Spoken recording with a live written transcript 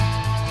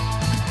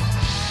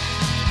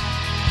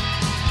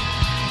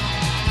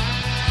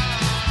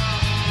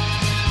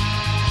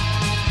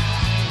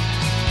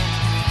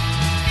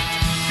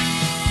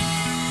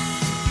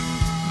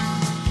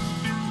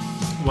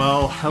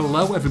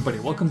Hello, everybody.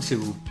 Welcome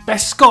to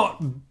Best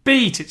Scott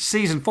Beat. It's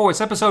season 4.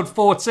 It's episode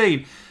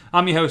 14.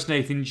 I'm your host,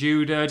 Nathan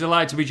Judah.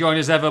 Delighted to be joined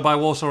as ever by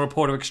Walsall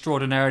reporter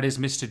extraordinaire. It is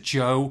Mr.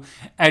 Joe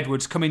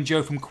Edwards. Coming,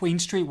 Joe, from Queen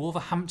Street,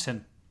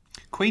 Wolverhampton.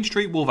 Queen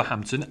Street,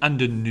 Wolverhampton,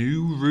 and a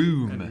new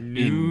room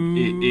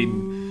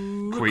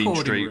in Queen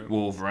Street, room.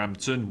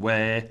 Wolverhampton,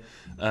 where,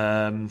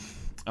 one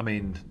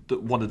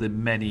of the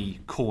many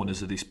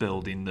corners of this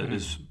building that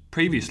has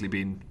previously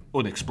been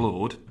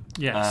unexplored.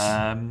 Yes.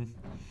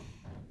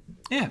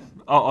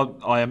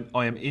 I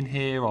am in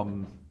here.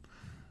 I'm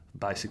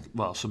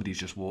somebody's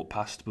just walked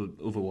past, but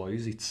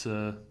otherwise it's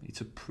a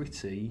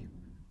pretty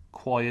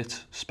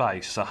quiet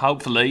space. So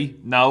hopefully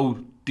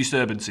no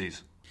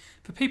disturbances.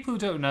 For people who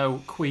don't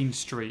know Queen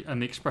Street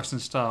and the Express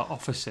and Star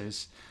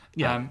offices,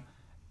 Yeah.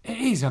 it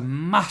is a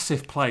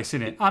massive place,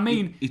 isn't it? I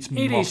mean, it's it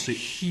is massive.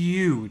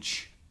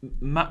 huge.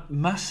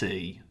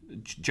 Massey,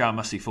 Joe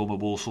Massey, former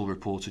Walsall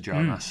reporter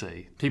Joe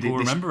Massey. People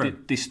remember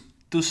it. This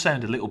does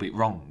sound a little bit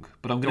wrong,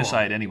 but I'm going to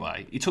say it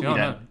anyway. He took me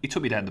down. No. He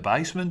took me down the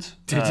basement.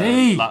 Did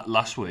he?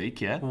 Last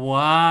week? Yeah.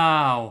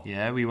 Wow.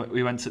 Yeah, we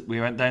went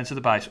down to the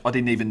basement. I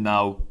didn't even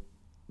know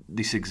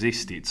this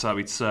existed. So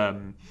it's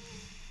down.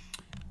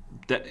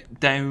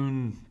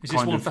 Is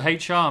this one for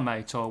HR,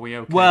 mate, or are we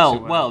okay?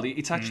 Well,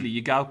 it's actually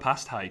you go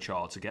past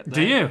HR to get there.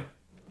 Do you?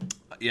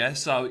 Yeah,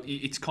 so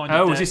it's kind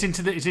of. Oh, is this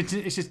into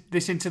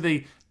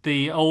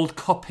the old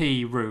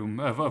copy room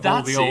of all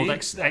the old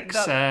that's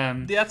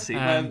it.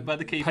 Where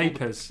they keep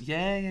papers.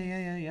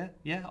 Yeah.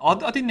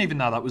 I didn't even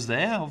know that was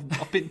there.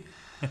 I've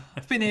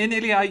been here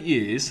nearly 8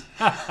 years.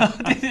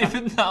 I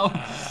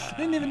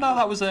didn't even know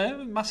that was there.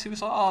 Massey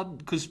was like,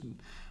 because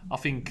I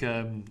think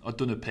I'd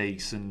done a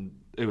piece and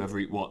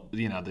whoever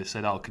they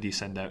said, could you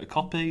send out a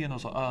copy? And I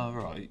was like, oh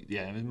right,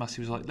 yeah. And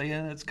Massey was like,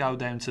 yeah, let's go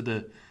down to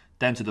the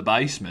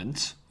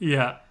basement.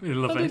 Yeah, you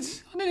love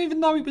it. I didn't even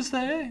know it was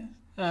there.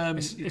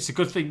 It's a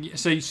good thing.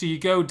 So you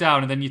go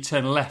down and then you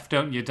turn left,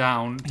 don't you?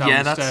 Down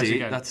yeah, the stairs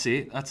again. That's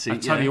it. I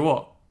tell you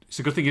what, it's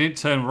a good thing you didn't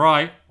turn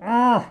right.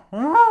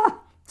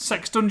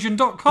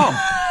 Sexdungeon.com.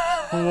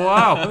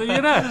 Wow, look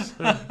at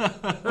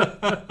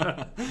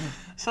that.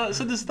 So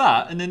there's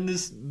that, and then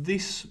there's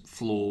this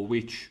floor,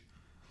 which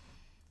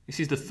this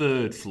is the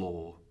third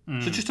floor.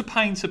 So just to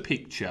paint a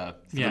picture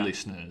for the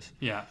listeners.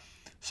 Yeah.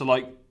 So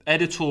like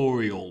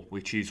editorial,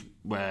 which is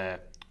where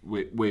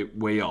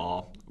we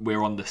are,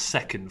 we're on the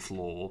second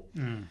floor,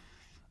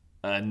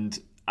 and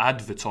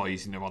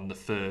advertising are on the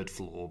third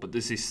floor. But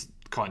there's this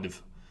kind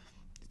of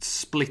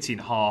split in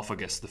half, I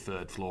guess, the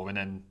third floor, and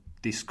then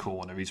this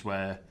corner is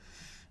where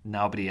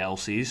nobody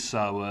else is.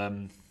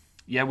 So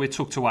we're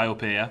tucked away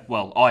up here.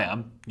 Well, I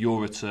am.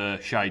 You're at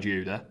Shea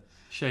Judah.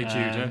 Shea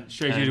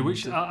Judah,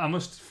 which I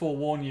must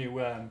forewarn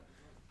you,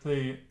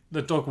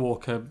 the dog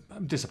walker,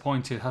 I'm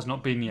disappointed, has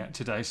not been yet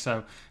today,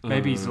 so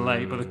maybe he's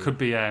late, but there could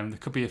be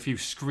a few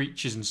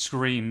screeches and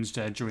screams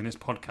during this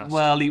podcast.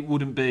 Well, it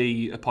wouldn't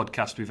be a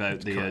podcast without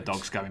the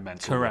dogs going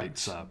mental. Correct.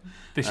 So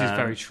this is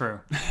very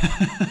true.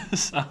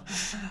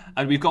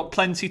 And we've got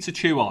plenty to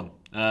chew on.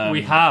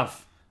 We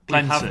have.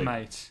 Plenty. We have,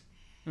 mate.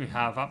 We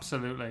have,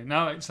 absolutely.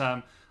 No, it's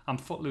I'm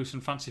footloose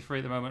and fancy free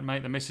at the moment,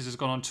 mate. The missus has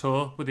gone on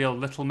tour with the old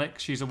Little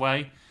Mix. She's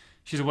away.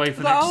 She's away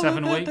for the next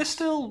 7 weeks. They're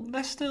still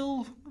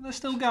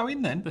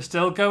going then. They're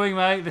still going,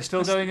 mate. They're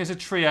still going as a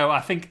trio. I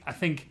think. I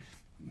don't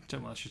know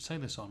whether I should say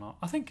this or not.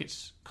 I think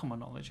it's common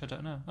knowledge. I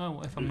don't know. Oh,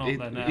 if I'm not,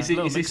 then is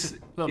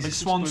it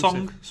Swan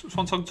Song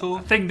tour?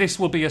 I think this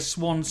will be a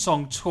Swan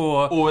Song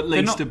tour, or at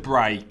least a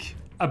break.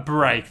 A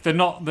break. They're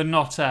not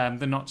saying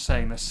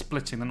they're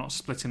splitting. They're not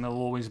splitting. There'll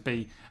always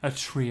be a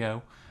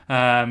trio.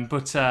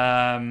 But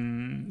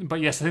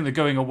yes, I think they're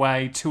going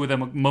away. 2 of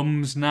them are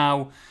mums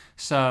now.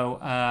 So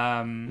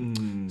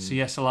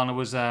yes, Alana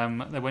was.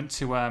 They went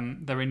to.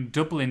 They're in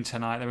Dublin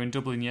tonight. They were in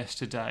Dublin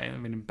yesterday.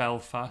 They're in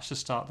Belfast to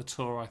start the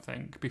tour, I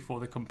think, before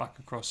they come back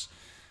across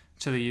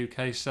to the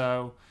UK.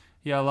 So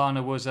yeah,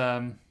 Alana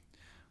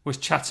was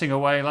chatting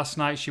away last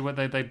night.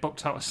 They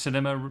booked out a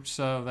cinema,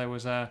 so there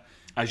was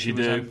as you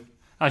do.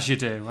 As you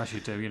do,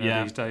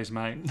 these days,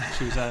 mate.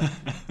 She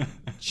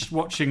was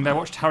watching. They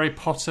watched Harry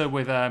Potter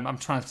with. I'm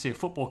trying to see a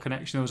football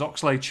connection. There was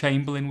Oxlade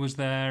Chamberlain was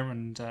there,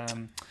 and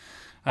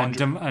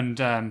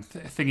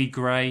Thingy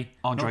Gray,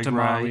 Andre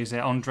Gray.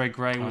 Andre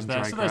Gray was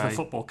there. So there's the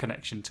football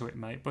connection to it,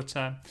 mate. But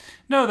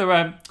no,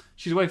 they're.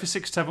 She's away for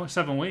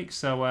 7 weeks.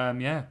 So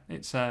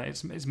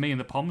it's me and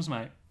the Poms,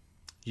 mate.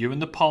 You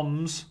and the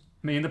Poms.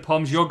 Me and the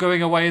Poms. You're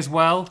going away as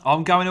well.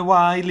 I'm going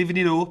away, living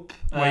it up.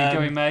 Where are you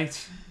going,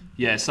 mate?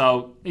 Yeah,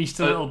 so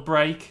Easter little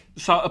break.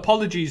 So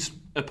apologies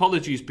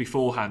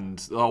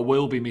beforehand. I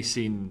will be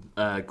missing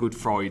Good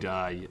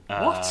Friday.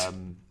 What?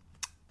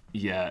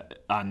 Yeah,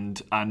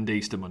 and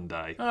Easter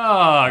Monday.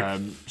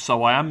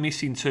 So I am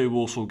missing 2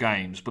 Walsall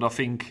games, but I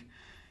think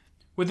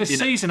with the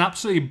season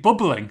absolutely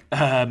bubbling,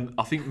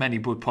 I think many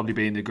would probably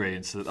be in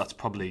agreement that that's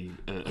probably.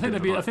 I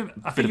think you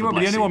won't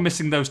be the only one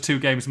missing those 2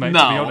 games, mate.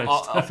 No, to be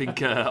honest, I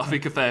think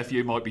a fair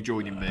few might be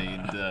joining me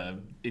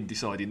in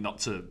deciding not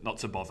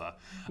to bother.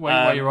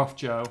 Where you're off,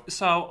 Joe?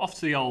 So off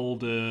to the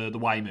old the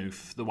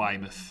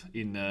Weymouth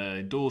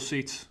in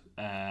Dorset.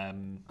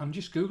 I'm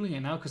just googling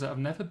it now because I've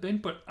never been.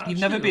 But You've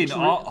never been?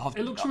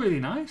 It looks really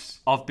nice.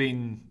 I've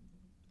been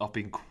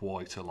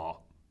quite a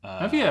lot.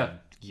 Have you?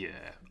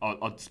 Yeah,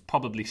 I'd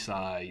probably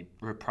say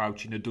we're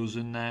approaching a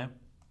dozen now.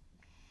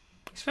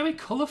 It's very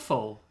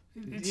colourful.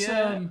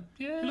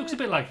 It looks a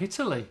bit like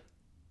Italy.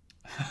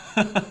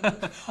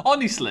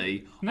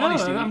 honestly,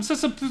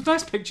 there's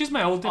nice pictures,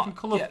 mate. All different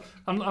colour. Yeah.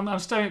 I'm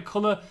staring at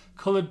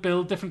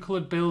different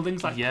coloured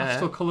buildings, like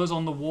pastel colours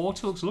on the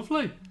water. It looks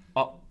lovely.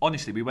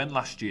 Honestly, we went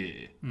last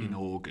year in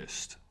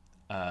August,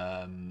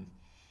 and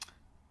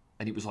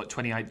it was like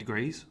 28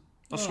 degrees.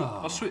 I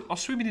was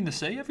swimming in the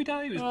sea every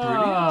day. It was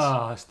brilliant.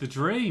 Ah, it's the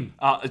dream.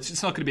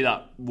 It's not going to be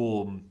that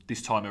warm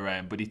this time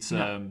around, but it's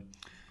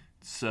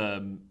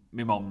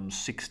my mum's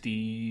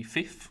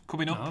 65th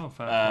coming up. Oh,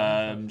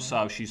 fair.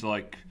 So she's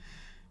like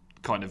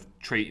kind of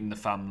treating the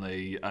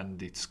family,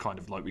 and it's kind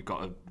of like we've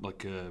got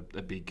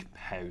a big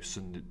house,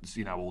 and it's,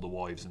 all the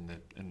wives and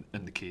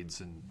the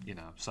kids, and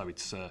so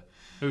it's.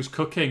 Who's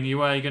cooking? You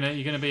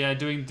gonna be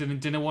doing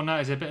dinner one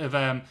night? Is it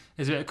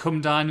a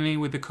come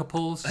dining with the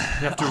couples? You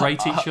have to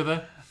rate each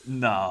other.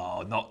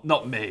 No,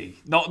 not me.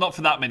 Not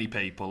for that many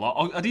people.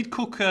 I did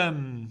cook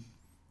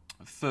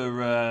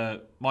for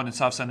mine and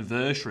South's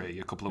anniversary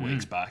a couple of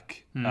weeks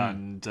back,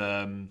 and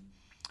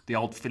the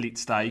old fillet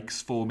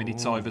steaks, 4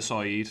 minutes either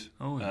side.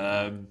 Oh,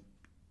 yeah.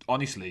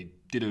 Honestly,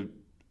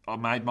 I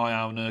made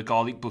my own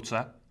garlic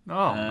butter.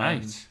 Oh,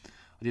 mate!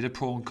 I did a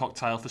prawn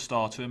cocktail for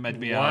starter and made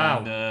me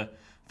own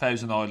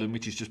Thousand Island,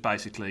 which is just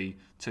basically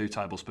 2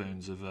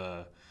 tablespoons of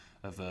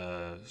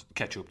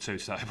ketchup, 2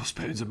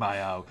 tablespoons of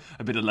mayo,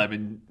 a bit of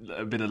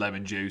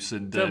lemon juice,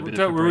 and a bit of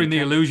don't ruin the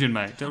illusion,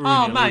 mate. Don't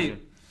ruin the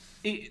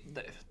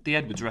illusion. The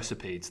Edwards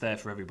recipe, it's there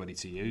for everybody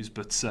to use.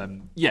 But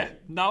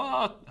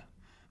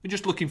we're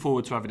just looking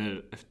forward to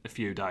having a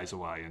few days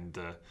away. And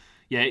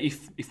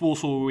if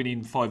Walsall were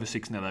winning 5 or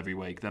 6-0 every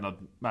week, then I'd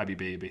maybe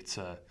be a bit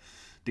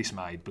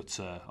dismayed. But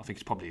I think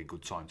it's probably a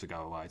good time to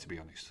go away, to be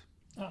honest.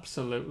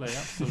 Absolutely.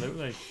 It's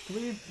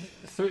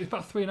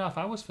about 3.5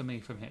 hours for me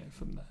from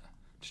there.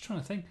 Just trying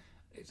to think.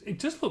 It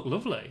does look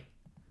lovely.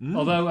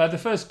 Although the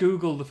first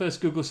Google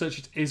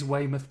search is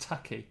Weymouth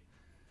Tacky.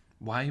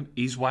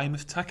 Is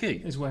Weymouth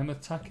Tacky? Is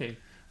Weymouth Tacky.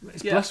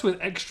 It's blessed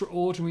with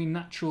extraordinary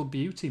natural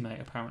beauty,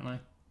 mate, apparently.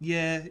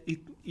 Yeah,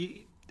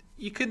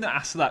 you can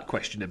ask that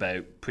question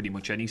about pretty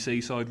much any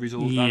seaside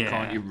resort, though,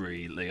 can't you,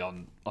 really,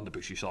 on the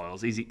Bushy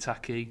Isles? Is it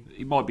tacky?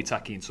 It might be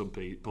tacky in some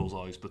people's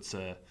eyes, but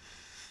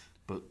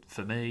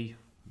for me,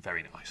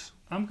 very nice.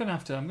 I'm gonna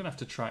have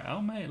to try it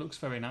out, mate. It looks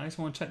very nice.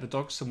 I want to take the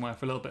dogs somewhere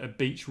for a little bit of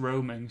beach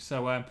roaming.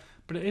 So,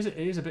 but it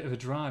is a bit of a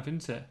drive,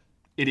 isn't it?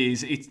 It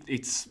is.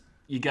 It's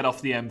you get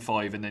off the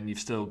M5 and then you've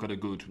still got a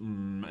good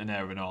an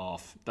hour and a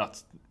half.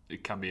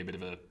 It can be a bit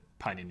of a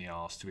pain in the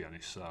arse, to be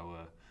honest. So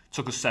it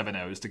took us 7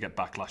 hours to get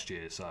back last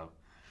year. So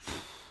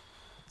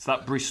it's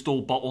that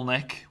Bristol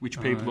bottleneck, which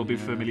people will be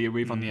familiar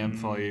with on the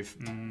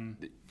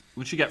M5.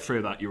 Once you get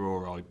through that, you're all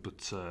right.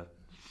 But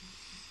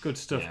good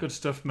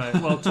stuff, mate.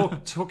 Well,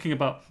 talking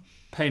about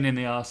pain in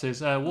the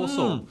arses,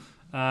 Walsall.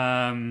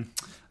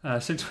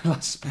 Since we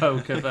last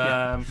spoke,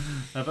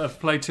 I've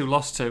played 2,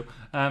 lost 2.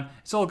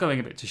 It's all going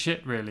a bit to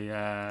shit, really,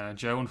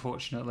 Joe,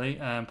 unfortunately.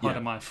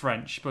 Pardon my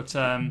French. But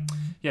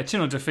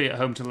 2-0 defeat at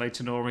home to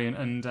Leyton Orient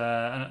and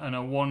a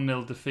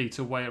 1-0 defeat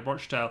away at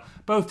Rochdale.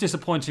 Both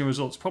disappointing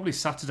results, probably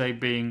Saturday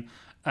being,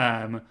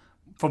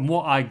 from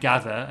what I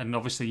gather, and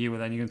obviously you were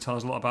then, you're going to tell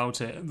us a lot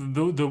about it,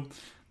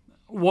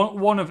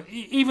 one of,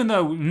 even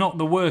though not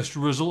the worst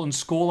result and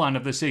scoreline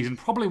of the season,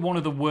 probably one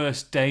of the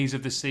worst days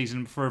of the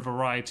season for a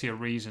variety of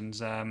reasons.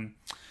 Look,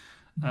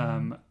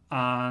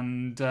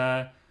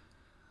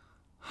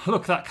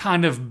 that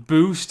kind of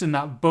boost and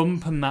that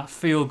bump and that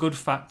feel-good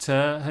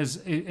factor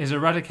is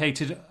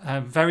eradicated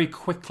very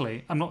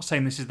quickly. I'm not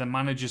saying this is the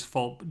manager's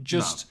fault, but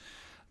just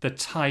the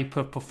type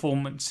of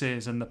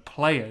performances and the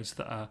players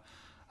that are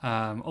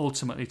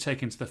ultimately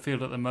taken to the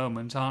field at the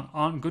moment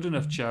aren't good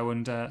enough, Joe.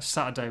 And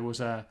Saturday was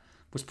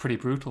pretty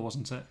brutal,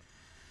 wasn't it?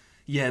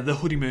 Yeah, the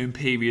honeymoon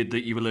period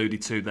that you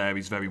alluded to there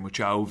is very much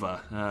over.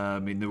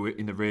 In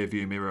the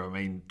rearview mirror, I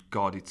mean,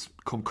 God, it's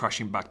come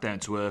crashing back down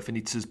to earth, and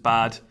it's as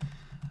bad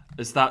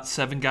as that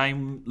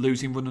 7-game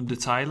losing run under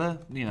Taylor.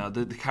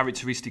 The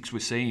characteristics we're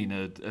seeing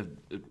are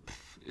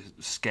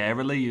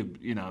scarily,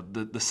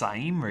 the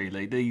same.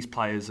 Really, these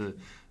players have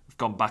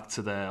gone back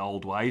to their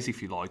old ways,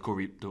 if you like, or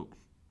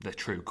their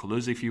true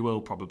colours, if you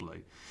will,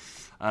 probably.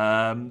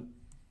 Don't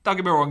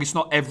get me wrong; it's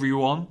not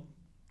everyone.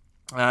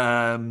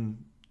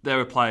 There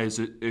are players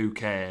who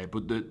care,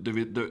 but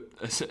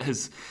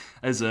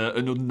as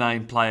an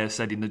unnamed player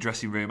said in the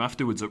dressing room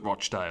afterwards at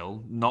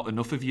Rochdale, not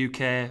enough of you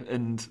care,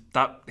 and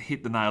that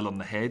hit the nail on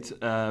the head.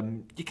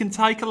 You can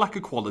take a lack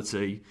of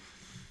quality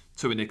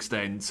to an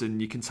extent,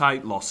 and you can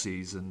take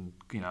losses, and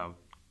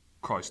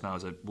Christ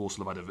knows that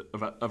Walsall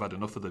have had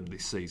enough of them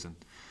this season.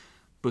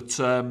 But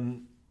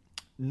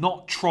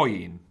not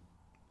trying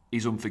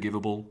is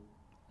unforgivable.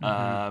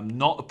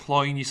 Not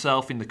applying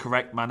yourself in the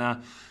correct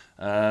manner.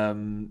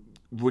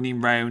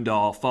 Running round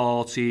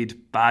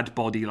half-hearted, bad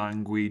body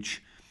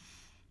language,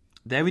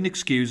 they're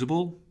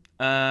inexcusable.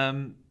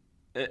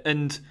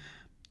 And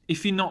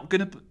if you're not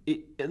going to,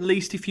 at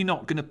least if you're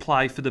not going to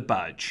play for the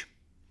badge,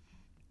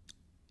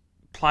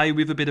 play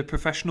with a bit of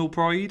professional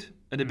pride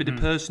and a bit of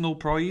personal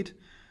pride.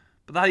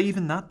 But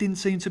that didn't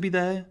seem to be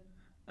there.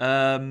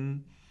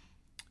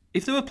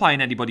 If they were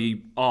playing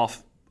anybody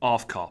half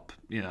cop,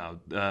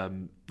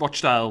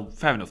 Rochdale,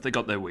 fair enough, they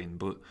got their win.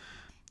 But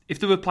if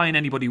they were playing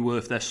anybody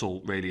worth their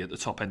salt, really, at the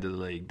top end of the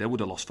league, they would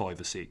have lost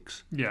 5 or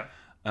 6. Yeah.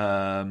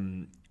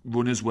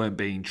 Runners weren't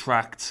being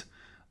tracked.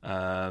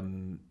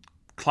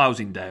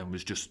 Closing down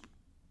was just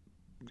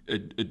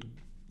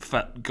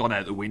gone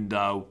out the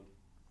window.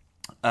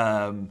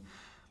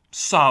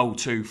 So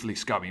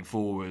toothless going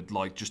forward,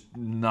 like just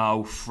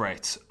no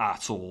threat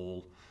at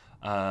all.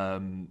 I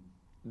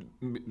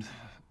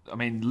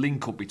mean,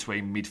 link up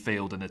between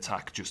midfield and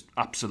attack just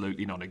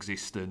absolutely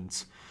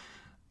non-existent.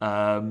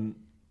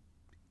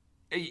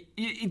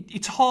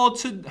 It's hard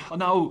to. I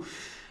know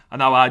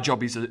our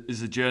job is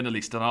as a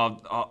journalist, and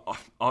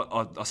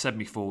I said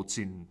my thoughts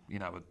in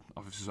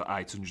obviously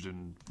 800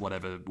 and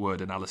whatever word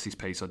analysis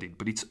piece I did,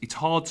 but it's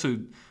hard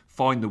to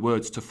find the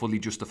words to fully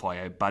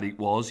justify how bad it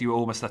was. You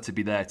almost had to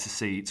be there to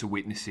see it, to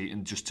witness it,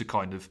 and just to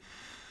kind of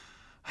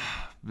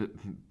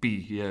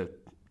be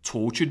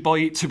tortured by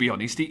it. To be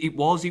honest, it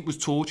was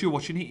torture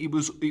watching it. It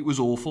was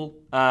awful.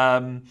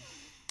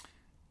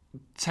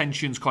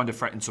 Tensions kind of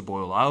threatened to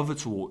boil over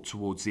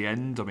towards the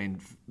end. I mean,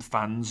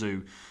 fans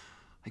who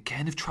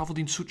again have travelled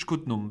in such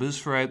good numbers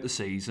throughout the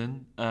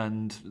season,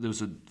 and there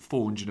was a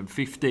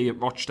 450 at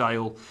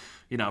Rochdale,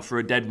 for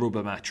a dead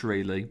rubber match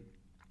really.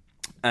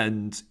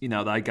 And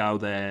they go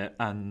there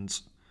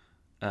and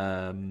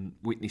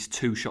witness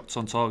 2 shots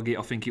on target,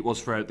 I think it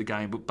was, throughout the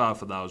game, but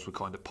both of those were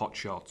kind of pot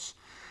shots.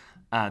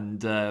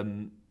 And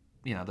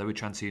they were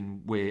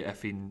chanting "We're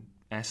effing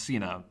S,"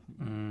 and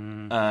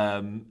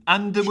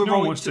there were no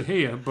one wants to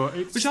hear, but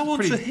it's which I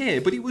want to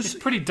hear, but it's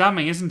pretty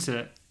damning, isn't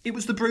it? It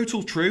was the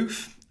brutal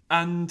truth,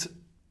 and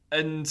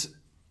then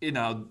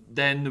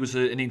there was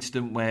an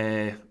incident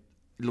where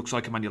it looks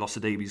like Emmanuel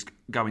Osadebe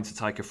going to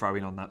take a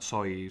throw-in on that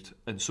side,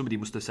 and somebody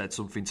must have said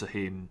something to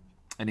him,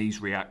 and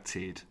he's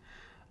reacted,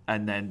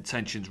 and then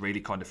tensions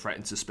really kind of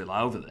threatened to spill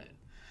over then.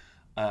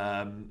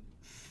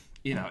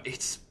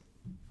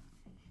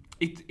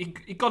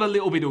 It got a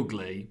little bit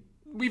ugly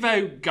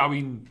without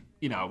going,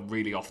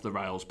 really off the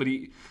rails, but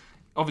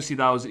obviously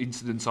those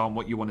incidents aren't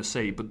what you want to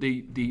see, but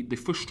the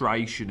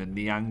frustration and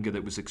the anger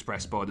that was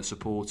expressed by the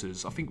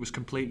supporters, I think, was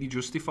completely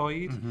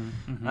justified.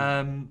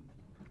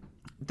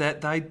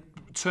 They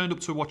turned up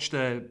to watch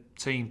their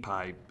team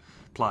play,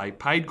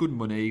 paid good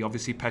money,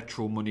 obviously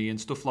petrol money and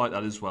stuff like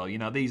that as well.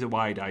 These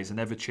away days are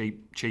never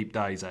cheap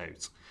days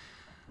out.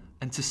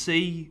 And to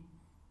see,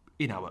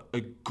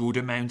 a good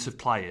amount of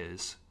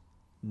players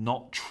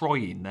not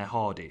trying their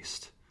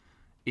hardest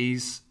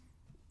it's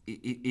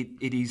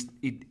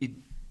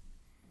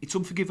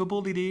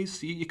unforgivable. It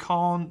is. You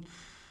can't,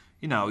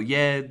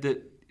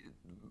 that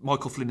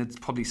Michael Flynn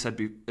had probably said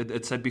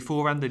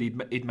beforehand that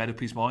he'd made up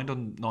his mind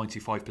on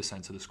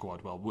 95% of the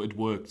squad. Well, it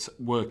worked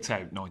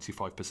out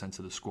 95%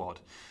 of the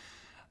squad,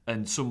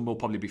 and some will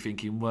probably be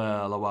thinking,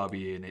 well, I won't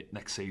be in it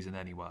next season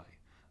anyway.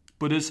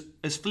 But as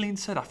Flynn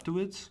said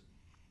afterwards,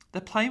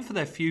 they're playing for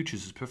their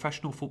futures as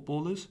professional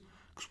footballers.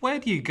 Because where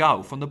do you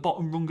go from the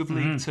bottom rung of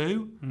League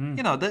Two?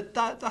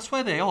 That's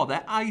where they are.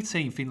 They're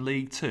 18th in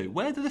League Two.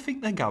 Where do they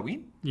think they're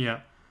going?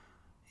 Yeah.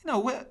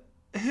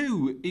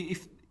 Who,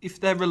 if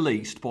they're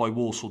released by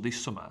Walsall this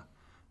summer,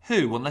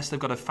 who, unless they've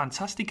got a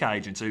fantastic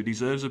agent who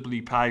deserves a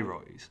blue pay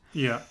rise,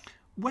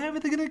 where are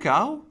they going to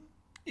go?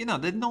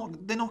 They're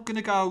not going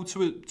to go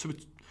to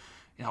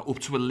up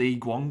to a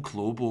League One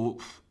club, or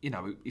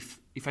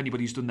if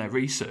anybody's done their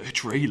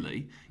research,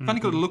 really, you've only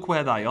got to look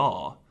where they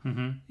are.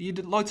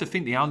 You'd like to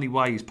think the only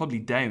way is probably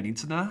down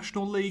into the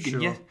National League,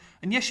 sure.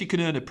 and yes, you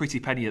can earn a pretty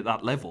penny at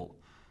that level.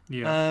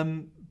 Yeah.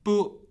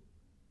 But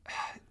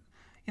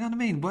you know what I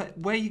mean? Where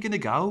are you going to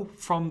go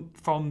from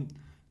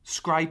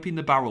scraping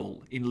the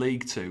barrel in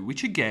League Two,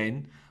 which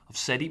again, I've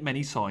said it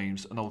many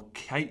times, and I'll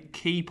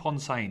keep on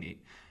saying it,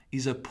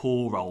 is a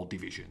poor old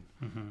division.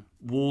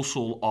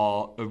 Walsall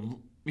are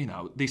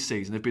this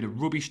season they've been a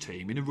rubbish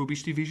team in a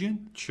rubbish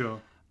division. Sure.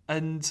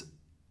 And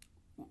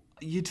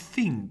you'd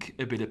think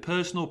a bit of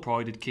personal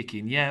pride would kick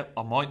in. Yeah,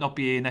 I might not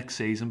be here next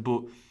season,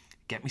 but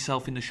get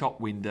myself in the shop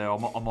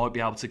window. I might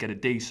be able to get a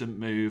decent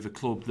move, a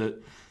club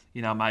that,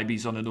 maybe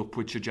is on an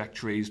upward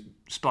trajectory, is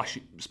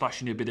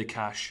splashing a bit of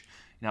cash,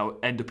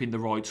 end up in the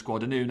right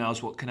squad, and who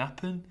knows what can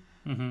happen.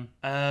 But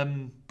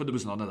there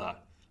was none of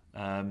that.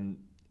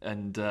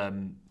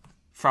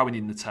 Throwing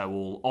in the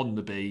towel on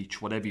the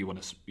beach, whatever you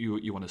want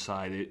to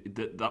say,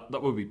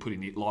 that would be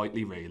putting it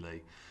lightly,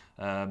 really.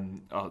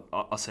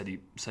 I said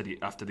it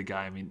after the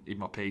game in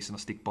my piece, and I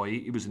stick by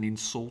it. It was an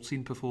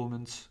insulting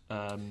performance.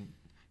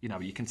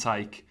 You can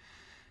take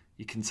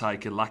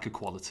a lack of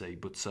quality,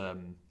 but to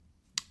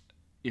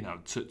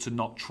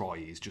not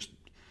try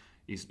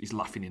is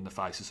laughing in the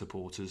face of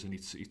supporters, and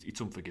it's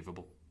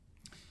unforgivable.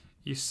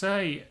 You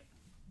say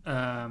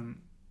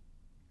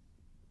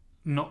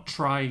not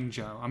trying,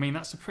 Joe. I mean,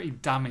 that's a pretty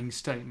damning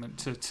statement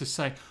to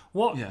say.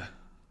 What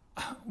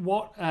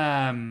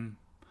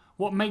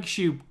makes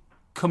you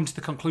come to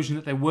the conclusion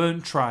that they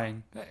weren't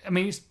trying? I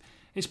mean,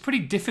 it's pretty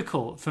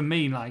difficult for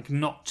me, like,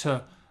 not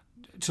to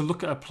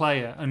look at a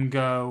player and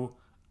go,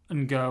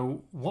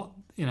 what,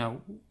 you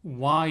know,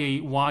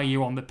 why are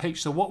you on the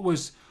pitch? So what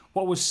was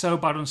so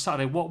bad on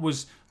Saturday? What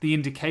was the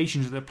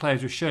indications that the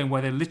players were showing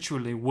where they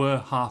literally were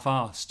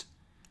half-arsed?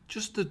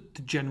 Just the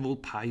general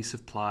pace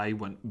of play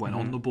when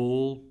on the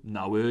ball,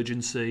 no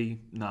urgency,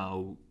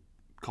 no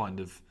kind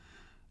of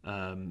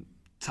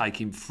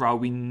taking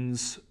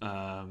throw-ins,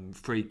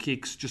 free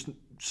kicks, just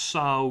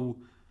so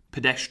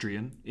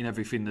pedestrian in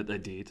everything that they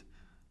did.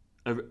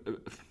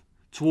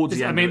 Towards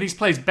the end, I mean, these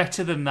players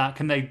better than that.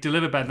 Can they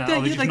deliver better than that? Or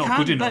are they just not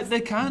good enough?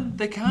 They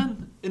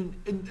can.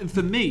 And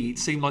for me, it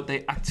seemed like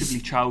they actively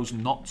chose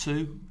not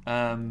to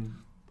on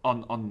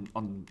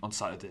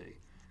Saturday.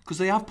 Because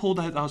they have pulled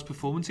out those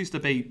performances to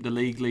beat the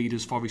league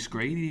leaders Forest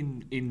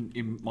Green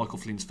in Michael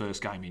Flynn's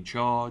first game in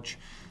charge.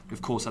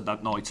 Of course, had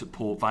that night at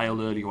Port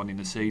Vale earlier on in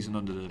the season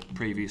under the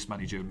previous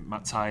manager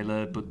Matt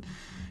Taylor. But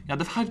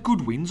they've had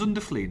good wins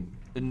under Flynn,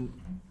 and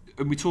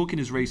we're talking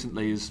as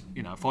recently as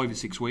 5 or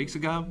 6 weeks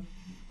ago.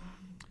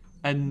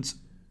 And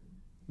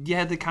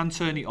yeah, they can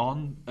turn it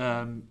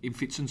on in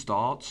fits and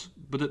starts,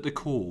 but at the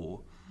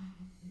core,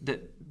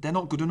 they're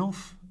not good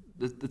enough.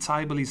 The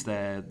table is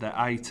there, they're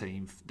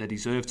 18th, they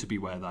deserve to be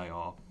where they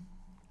are.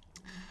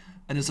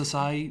 And as I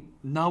say,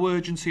 no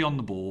urgency on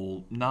the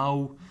ball,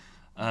 no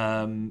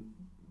kind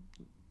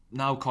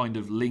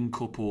of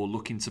link up or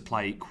looking to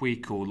play it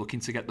quick or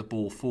looking to get the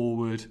ball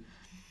forward.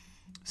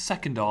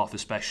 Second half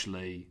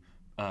especially,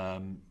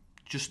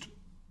 just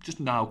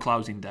now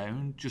closing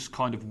down, just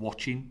kind of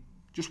watching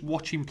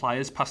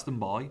players pass them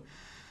by.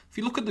 If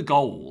you look at the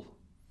goal,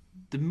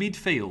 the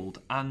midfield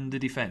and the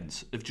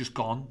defence have just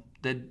gone.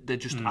 They're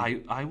just I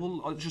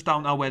just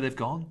don't know where they've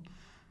gone.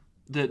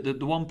 The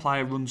one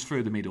player runs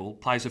through the middle,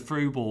 plays a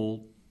through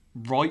ball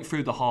right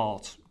through the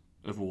heart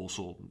of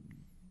Walsall,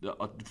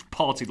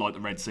 parted like the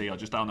Red Sea. I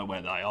just don't know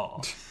where they are.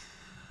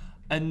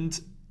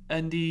 and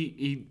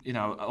he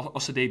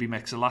Osadibi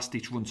makes a last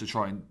ditch run to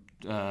try and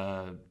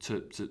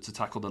to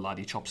tackle the lad.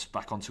 He chops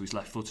back onto his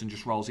left foot and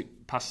just rolls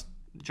it past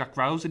Jack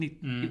Rose, and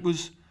it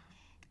was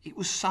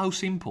so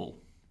simple.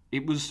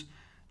 It's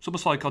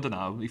almost like, I don't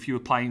know, if you were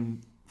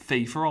playing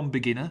FIFA on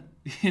beginner,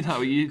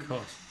 Of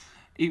course.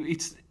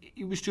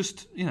 It was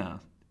just,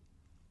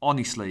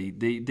 honestly,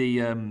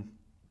 and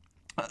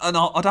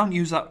I don't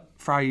use that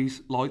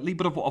phrase lightly,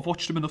 but I've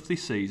watched them enough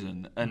this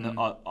season, and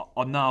I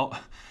now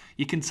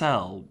you can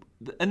tell,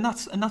 and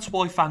that's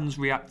why fans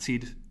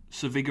reacted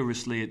so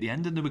vigorously at the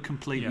end, and they were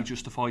completely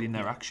justified in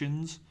their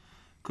actions,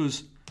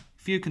 because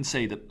if you can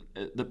see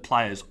that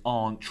players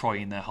aren't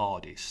trying their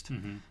hardest,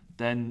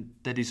 then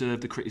they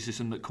deserve the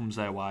criticism that comes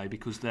their way,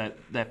 because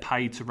they're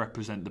paid to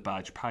represent the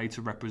badge, paid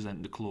to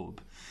represent the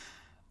club,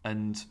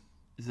 and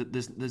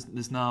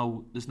there's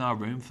no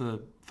room for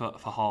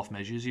half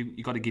measures.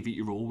 You got to give it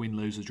your all, win,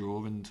 lose, or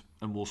draw, and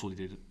Walsall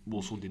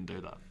didn't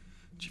do that.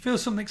 Do you feel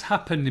something's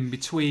happened in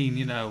between,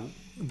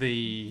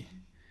 the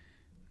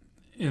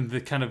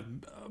kind of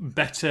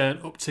better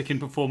uptick in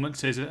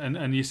performances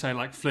and you say,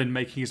 like, Flynn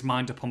making his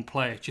mind up on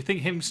players? Do you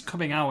think him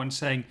coming out and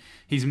saying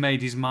he's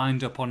made his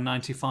mind up on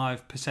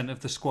 95%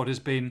 of the squad has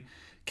been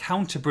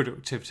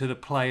counterproductive to the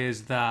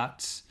players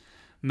that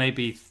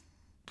maybe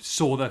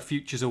saw their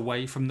futures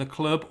away from the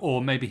club,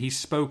 or maybe he's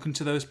spoken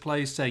to those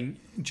players saying,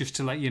 just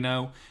to let you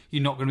know,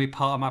 you're not going to be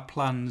part of my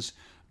plans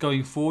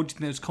going forward? Do you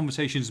think those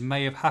conversations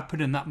may have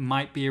happened, and that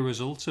might be a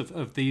result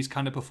of these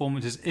kind of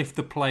performances if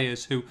the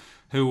players who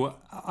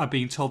are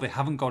being told they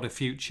haven't got a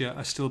future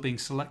are still being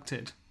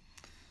selected?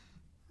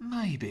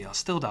 Maybe. I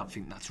still don't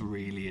think that's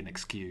really an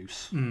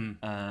excuse.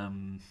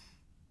 Even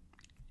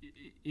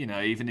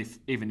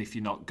if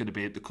you're not going to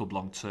be at the club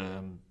long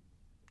term,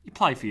 you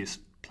play for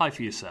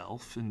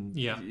yourself, and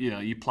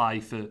you play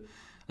for,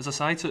 as I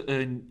say,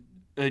 to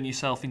earn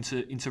yourself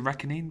into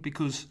reckoning,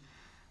 because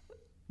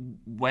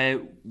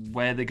where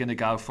they're going to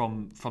go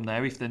from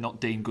there if they're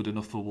not deemed good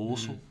enough for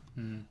Walsall.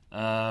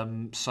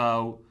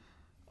 So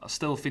I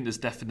still think there's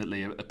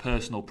definitely a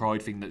personal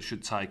pride thing that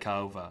should take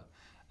over.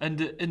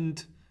 And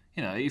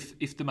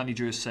if the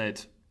manager has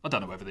said, I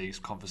don't know whether these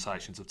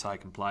conversations have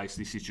taken place,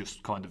 this is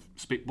just kind of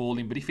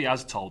spitballing, but if he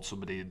has told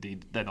somebody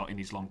they're not in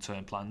his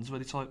long-term plans,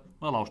 well, it's like,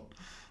 well,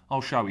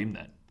 I'll show him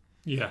then.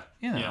 Yeah.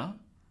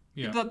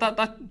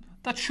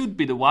 That should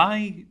be the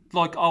way.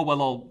 Like, oh,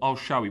 well, I'll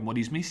show him what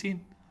he's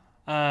missing.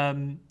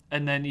 And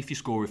then if you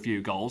score a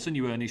few goals and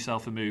you earn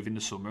yourself a move in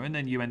the summer, and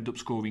then you end up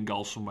scoring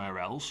goals somewhere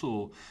else,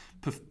 or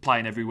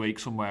playing every week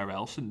somewhere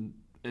else, and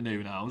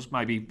who knows,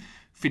 maybe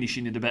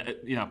finishing in a better,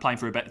 playing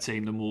for a better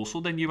team than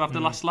Walsall, then you have the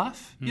last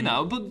laugh,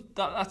 But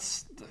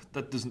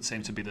that doesn't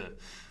seem to be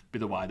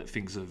the way that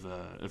things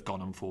have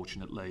gone,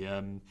 unfortunately.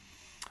 I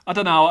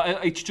don't know.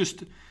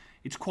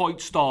 It's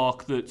quite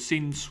stark that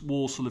since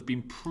Walsall have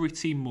been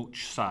pretty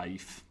much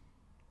safe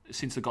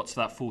since they got to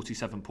that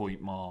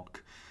 47-point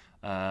mark.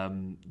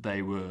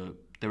 They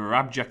were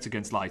abject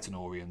against Leyton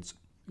Orient.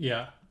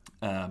 Yeah.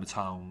 At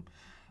home,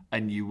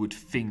 and you would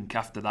think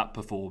after that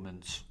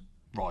performance,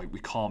 right, we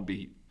can't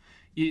be.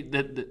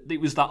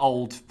 It was that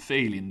old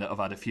feeling that I've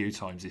had a few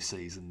times this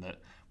season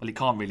that, well, it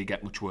can't really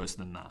get much worse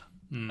than that.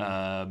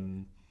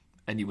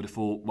 And you would have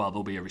thought, well,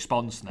 there'll be a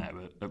response now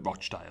at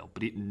Rochdale,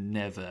 but it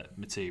never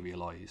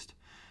materialised.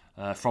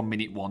 From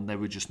minute one, there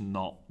was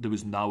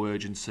no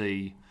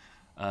urgency,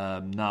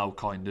 no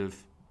kind of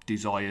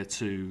desire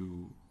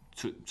to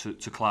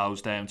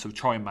close down, to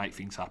try and make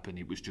things happen.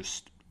 It was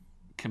just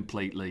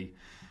completely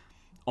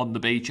on the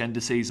beach, end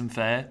of season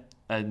fair,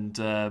 and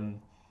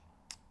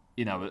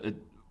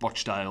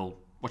Rochdale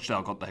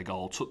got their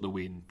goal, took the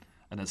win,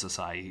 and as I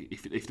say,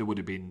 if there would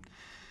have been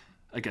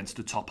against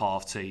the top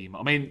half team,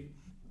 I mean,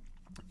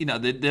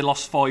 they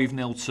lost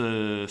 5-0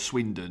 to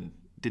Swindon,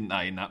 didn't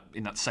they,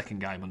 in that second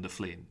game under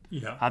Flynn?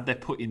 Yeah. Had they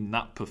put in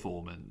that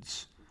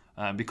performance,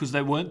 because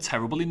they weren't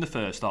terrible in the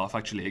first half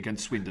actually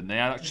against Swindon, they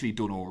had actually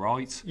done all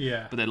right.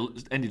 Yeah. But they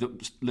ended up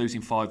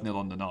losing 5-0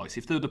 on the night.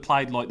 If they would have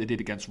played like they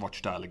did against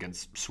Rochdale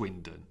against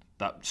Swindon,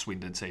 that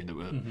Swindon team that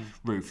were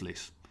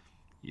ruthless,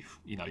 you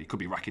could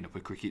be racking up a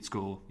cricket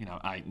score,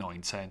 8,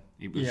 9, 10.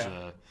 It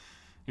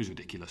was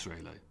ridiculous,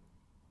 really.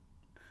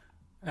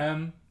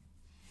 I'm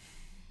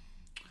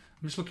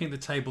just looking at the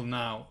table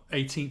now.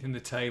 18th in the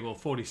table,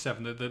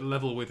 47. The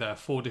level with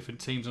 4 different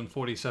teams on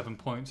 47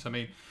 points. I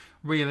mean,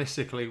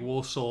 realistically,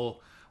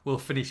 Walsall will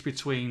finish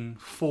between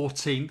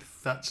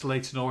 14th, that's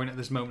Leyton Orient at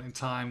this moment in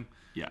time,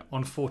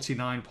 on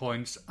 49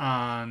 points,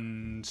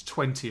 and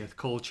 20th,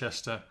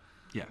 Colchester,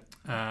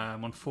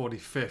 on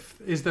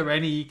 45th. Is there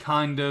any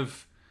kind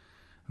of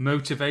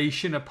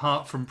motivation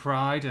apart from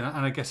pride and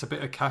I guess a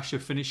bit of cash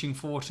of finishing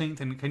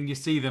 14th? And can you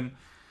see them?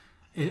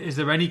 Is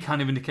there any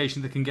kind of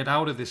indication they can get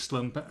out of this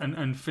slump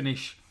and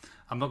finish?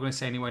 I'm not going to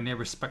say anywhere near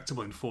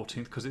respectable in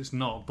 14th because it's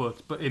not,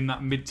 but in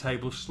that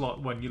mid-table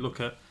slot when you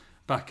look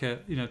back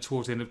at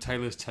towards the end of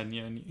Taylor's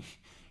tenure and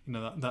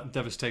that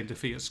devastating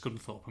defeat at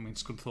Scunthorpe. I mean,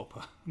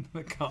 Scunthorpe,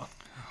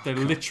 they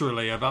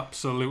literally have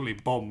absolutely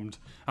bombed.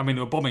 I mean,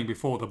 they were bombing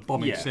before, they're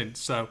bombing since.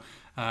 So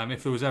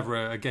if there was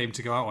ever a game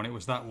to go out on, it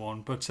was that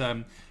one. But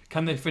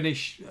can they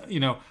finish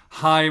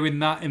higher in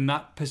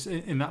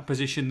that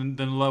position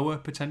than lower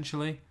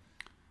potentially?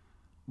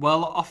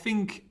 Well, I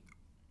think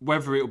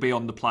whether it'll be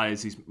on the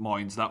players'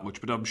 minds that much,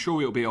 but I'm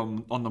sure it'll be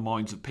on the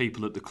minds of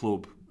people at the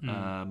club,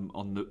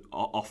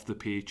 off the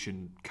pitch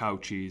and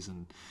coaches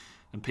and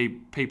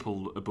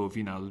people above,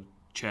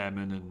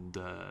 chairman and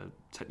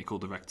technical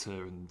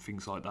director and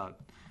things like that.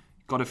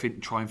 Got to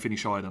try and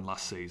finish higher than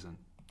last season.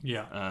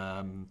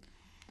 Yeah.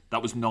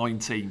 That was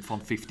 19th on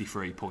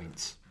 53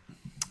 points.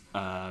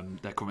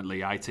 They're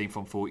currently 18th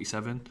on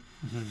 47.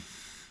 Mm-hmm.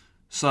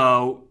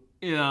 So,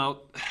 to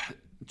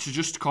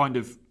just kind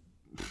of,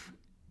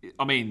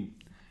 I mean,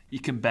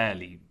 if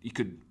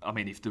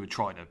they were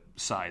trying to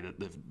say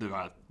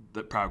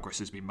that progress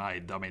has been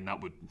made, I mean,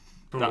 that would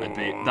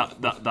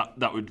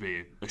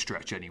be a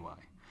stretch anyway.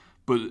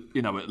 But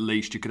at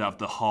least you could have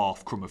the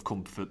half crumb of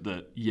comfort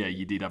that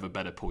you did have a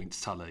better points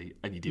tally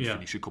and you did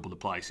finish a couple of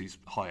places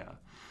higher.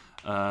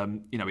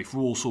 If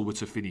Walsall were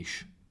to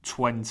finish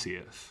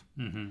 20th,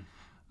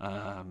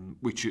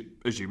 which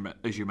as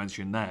you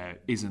mentioned there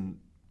isn't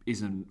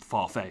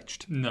far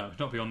fetched. No,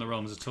 not beyond the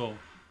realms at all.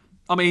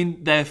 I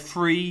mean, they're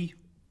free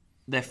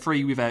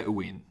without a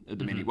win at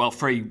the minute. Well,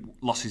 3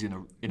 losses in a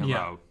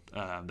row.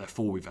 They're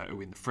 4 without a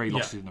win. 3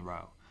 losses in a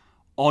row.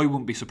 I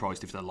wouldn't be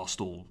surprised if they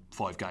lost all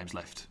 5 games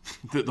left.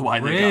 The way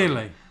they're going.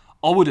 Really?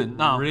 I wouldn't.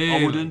 No, really?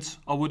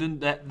 I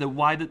wouldn't. The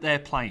way that they're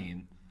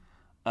playing,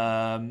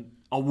 I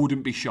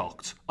wouldn't be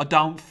shocked. I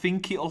don't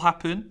think it'll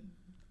happen.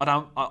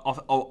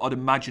 I'd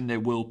imagine they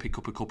will pick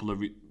up a couple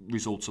of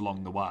results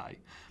along the way.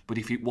 But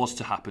if it was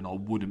to happen, I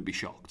wouldn't be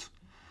shocked.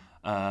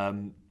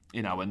 And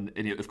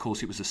of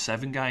course it was a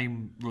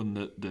 7-game run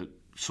that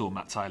saw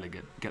Matt Taylor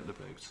get the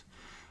boot.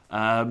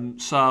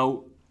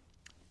 So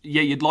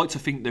you'd like to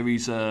think there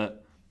is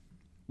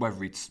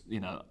whether it's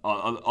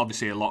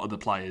obviously a lot of the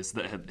players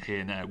that are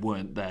here now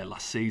weren't there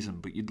last season,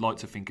 but you'd like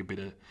to think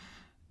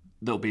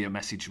there'll be a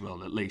message.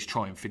 Well, at least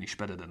try and finish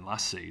better than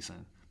last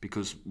season,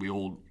 because we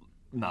all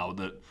know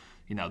that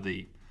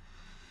the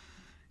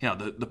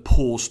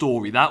poor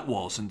story that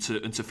was, and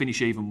to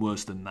finish even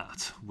worse than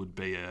that would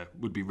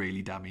be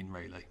really damning,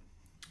 really.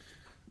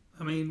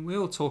 I mean, we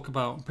all talk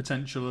about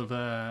potential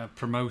of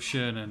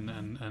promotion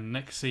and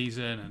next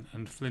season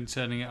and Flynn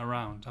turning it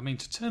around. I mean,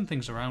 to turn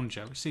things around,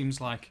 Joe, it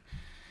seems like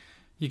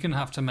you're going to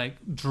have to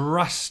make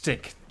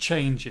drastic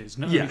changes,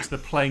 not only to the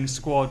playing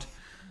squad,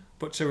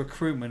 but to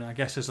recruitment, I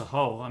guess, as a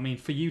whole. I mean,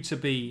 for you to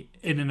be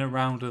in and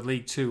around a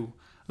League Two,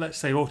 let's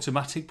say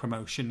automatic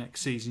promotion next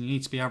season, you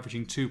need to be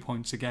averaging 2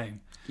 points a game.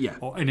 Yeah.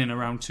 Or in and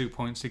around 2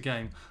 points a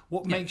game.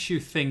 What makes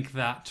you think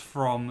that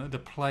from the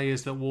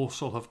players that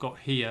Walsall have got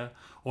here,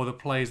 or the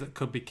players that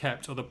could be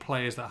kept, or the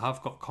players that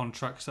have got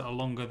contracts that are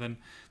longer than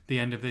the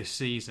end of this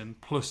season,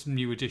 plus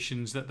new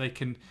additions, that they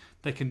can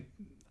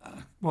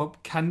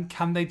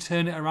can they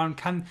turn it around?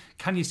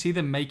 Can you see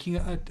them making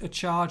a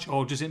charge,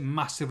 or does it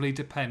massively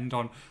depend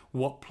on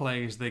what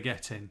players they're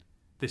getting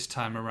this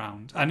time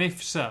around? And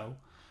if so,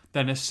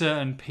 then a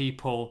certain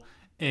people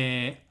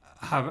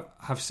have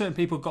certain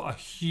people got a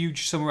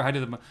huge summer ahead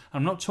of them.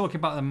 I'm not talking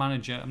about the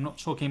manager. I'm not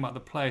talking about the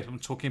players. I'm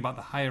talking about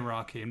the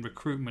hierarchy and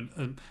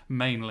recruitment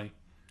mainly.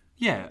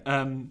 Yeah,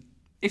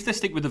 if they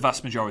stick with the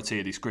vast majority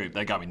of this group,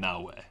 they're going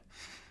nowhere.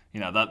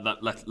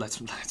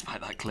 Let's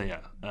make that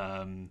clear.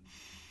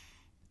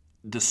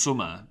 The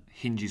summer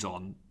hinges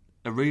on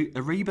a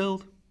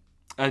rebuild,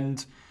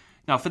 and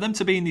now for them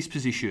to be in this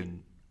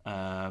position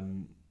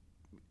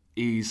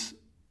is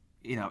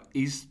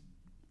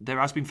there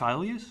has been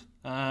failures.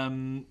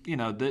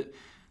 That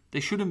they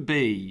shouldn't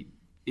be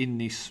in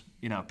this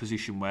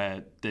position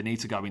where they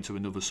need to go into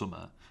another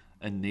summer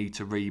and need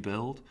to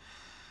rebuild.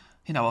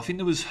 I think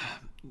there was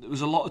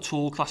a lot of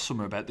talk last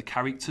summer about the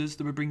characters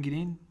that we're bringing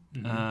in.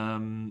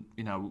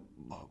 Mm-hmm.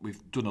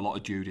 We've done a lot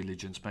of due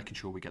diligence, making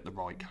sure we get the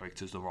right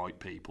characters, the right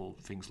people,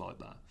 things like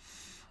that.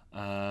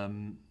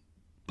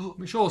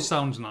 Which all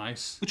sounds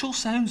nice. But I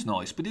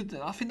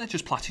think they're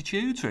just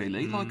platitudes,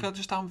 really. Like,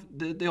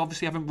 they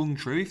obviously haven't rung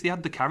true. If they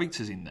had the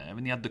characters in there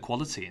and they had the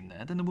quality in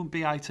there, then they wouldn't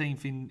be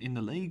 18th in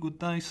the league,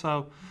 would they?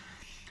 So,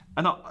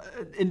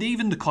 and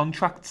even the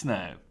contracts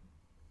now,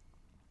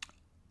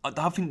 I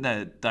don't think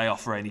they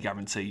offer any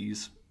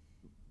guarantees,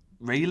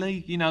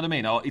 really. You know what I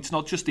mean? It's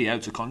not just the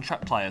out of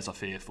contract players I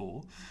fear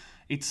for.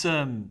 It's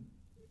a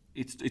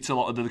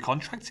lot of the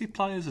contracted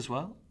players as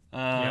well.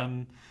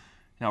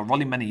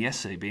 Rolling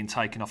Menayesi being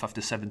taken off after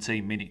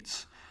 17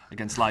 minutes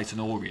against Leyton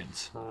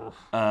Orient,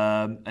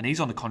 and he's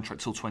on a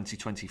contract till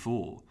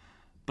 2024.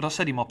 But I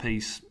said in my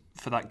piece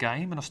for that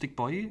game, and I stick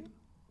by it.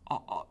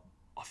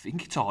 I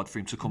think it's hard for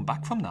him to come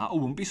back from that. I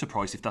wouldn't be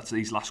surprised if that's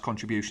his last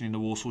contribution in the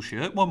Walsall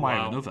shirt, one way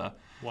or another.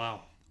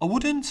 Wow. I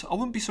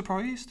wouldn't be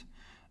surprised,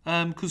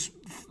 because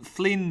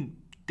Flynn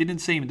didn't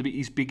seem to be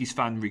his biggest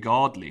fan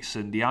regardless,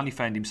 and he only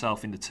found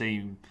himself in the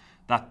team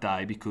that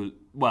day because,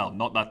 well,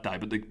 not that day,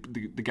 but the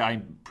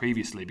game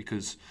previously,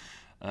 because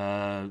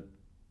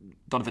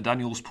Donovan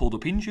Daniels pulled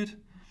up injured.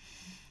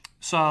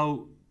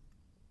 So,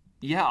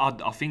 yeah,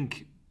 I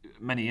think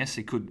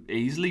Menayesi could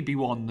easily be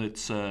one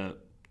that's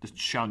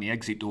shown the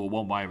exit door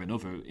one way or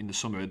another in the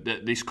summer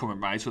at this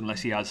current rate,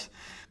 unless he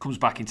comes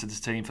back into the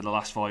team for the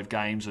last 5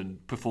 games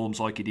and performs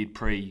like he did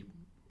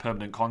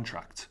pre-permanent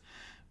contract.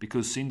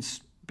 Because since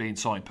being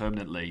signed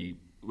permanently,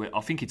 I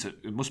think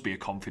it must be a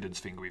confidence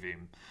thing with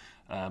him.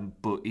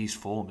 But his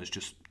form has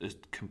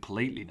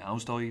completely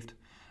nosedived.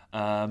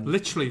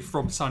 Literally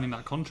from signing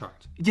that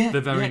contract.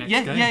 The very next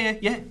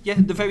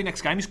game. The very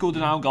next game, he scored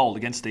an own goal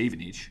against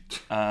Stevenage,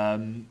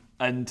 and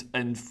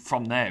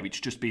from there, it's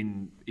just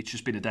been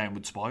a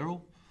downward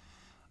spiral.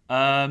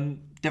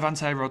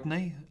 Devante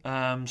Rodney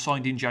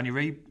signed in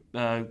January,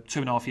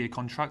 2.5 year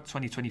contract,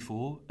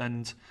 2024,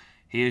 and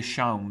he has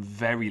shown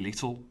very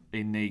little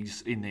in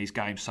these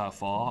games so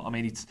far. I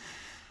mean,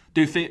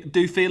 do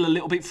feel a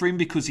little bit for him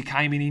because he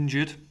came in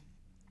injured,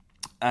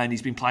 and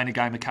he's been playing a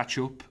game of catch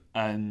up,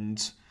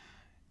 and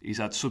he's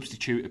had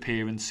substitute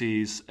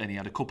appearances, and he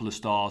had a couple of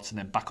starts, and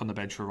then back on the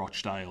bench for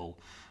Rochdale.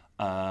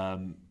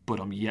 But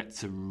I'm yet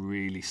to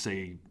really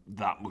see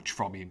that much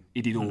from him.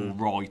 He did all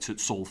right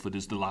at Salford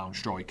as the lone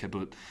striker,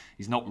 but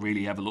he's not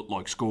really ever looked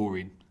like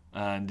scoring.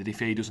 And if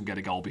he doesn't get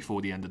a goal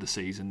before the end of the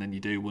season, then you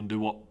do wonder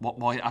what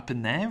might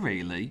happen there,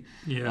 really.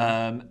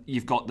 Yeah.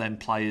 You've got then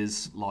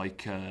players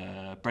like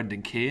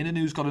Brendan Kiernan,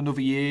 who's got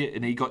another year,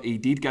 and he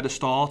did get a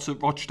start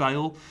at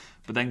Rochdale,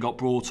 but then got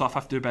brought off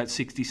after about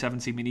 60,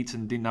 70 minutes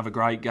and didn't have a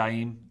great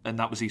game. And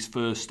that was his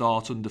first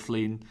start under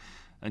Flynn.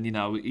 And,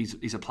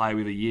 he's a player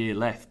with a year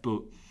left.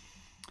 But,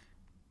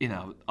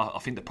 I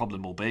think the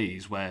problem will be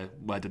is where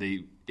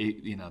did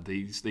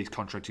these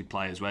contracted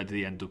players, where did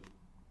he end up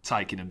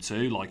taking them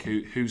to? Like,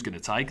 who's going to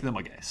take them,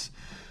 I guess.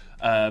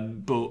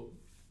 But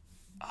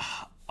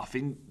I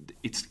think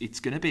it's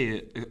going to be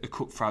a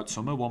cutthroat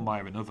summer one way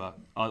or another.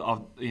 I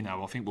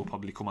think we'll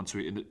probably come onto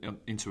it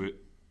into it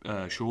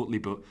shortly,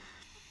 but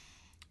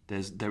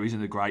there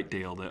isn't a great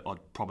deal that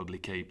I'd probably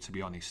keep, to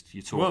be honest.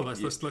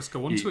 Let's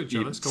go on to it,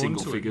 Joe. Let's go on to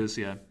single figures,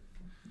 it.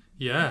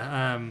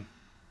 Yeah.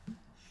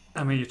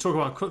 I mean, you talk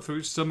about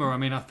cutthroat summer. I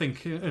mean, I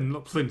think, and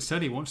look, Flynn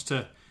said he wants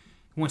to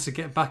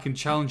get back and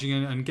challenging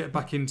and get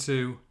back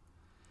into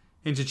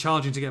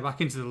challenging to get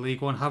back into the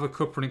League One, have a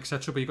cup run,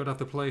 etc. But you've got to have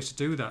the players to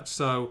do that.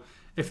 So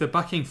if they're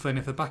backing Flynn,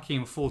 if they're backing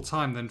him full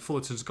time, then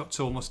Fullerton's got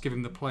to almost give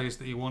him the players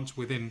that he wants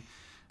within,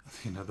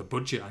 the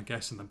budget, I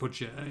guess. And the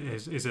budget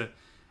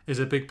is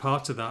a big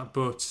part of that.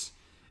 But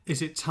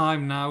is it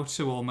time now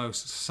to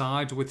almost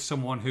side with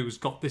someone who's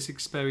got this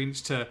experience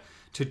to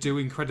do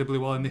incredibly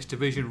well in this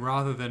division,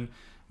 rather than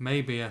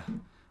maybe a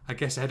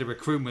head of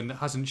recruitment that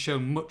hasn't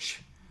shown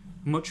much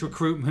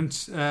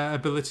recruitment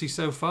ability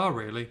so far,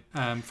 really,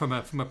 from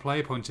a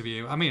player point of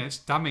view? I mean, it's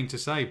damning to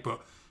say,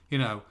 but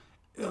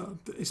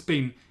it's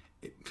been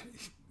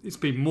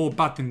more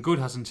bad than good,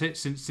 hasn't it,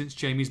 since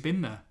Jamie's been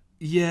there?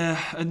 Yeah,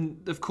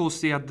 and of course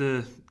they had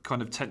the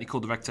kind of technical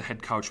director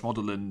head coach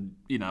model, and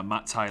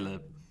Matt Taylor,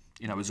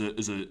 as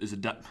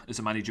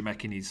a manager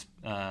making his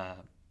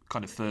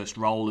kind of first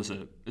role as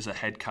a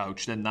head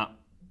coach, then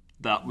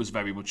that was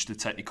very much the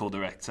technical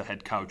director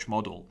head coach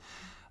model.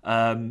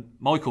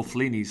 Michael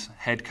Flynn is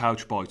head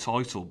coach by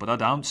title, but I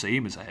don't see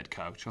him as a head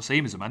coach. I see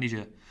him as a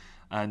manager,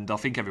 and I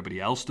think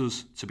everybody else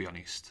does, to be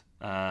honest.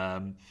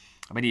 I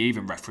mean, he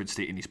even referenced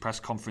it in his press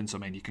conference. I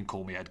mean, you can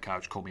call me head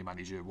coach, call me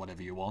manager,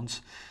 whatever you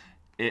want.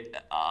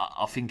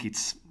 I think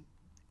it's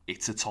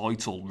a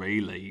title,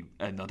 really,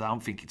 and I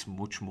don't think it's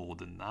much more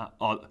than that.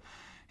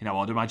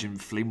 I'd imagine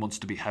Flynn wants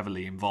to be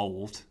heavily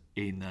involved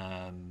in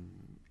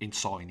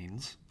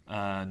signings,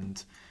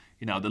 and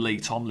the Lee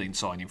Tomlin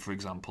signing, for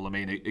example. I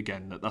mean,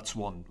 again, that's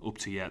one up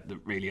to yet that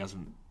really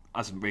hasn't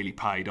really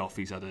paid off.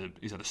 He's had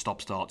a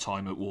stop-start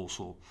time at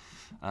Walsall,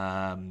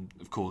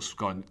 of course,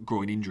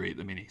 groin injury at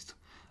the minute.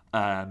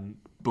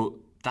 But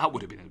that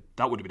would have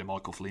been a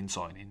Michael Flynn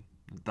signing.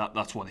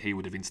 That's what he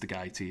would have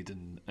instigated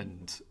and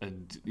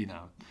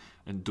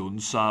done.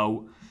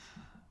 So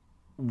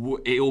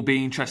it'll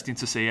be interesting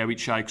to see how it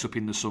shakes up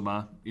in the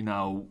summer.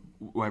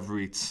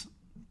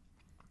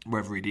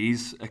 Whether it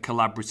is a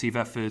collaborative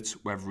effort,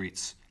 whether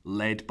it's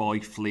led by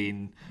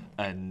Flynn,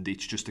 and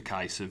it's just a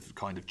case of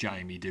kind of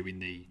Jamie doing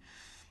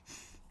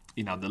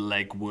the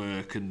leg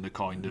work and the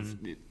kind of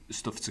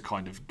stuff to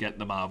kind of get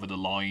them over the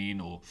line,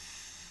 or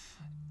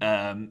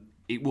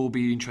it will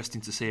be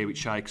interesting to see how it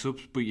shakes up.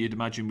 But you'd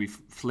imagine with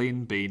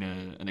Flynn being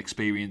an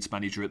experienced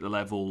manager at the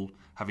level,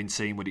 having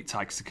seen what it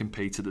takes to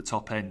compete at the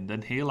top end,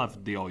 then he'll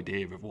have the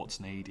idea of what's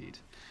needed.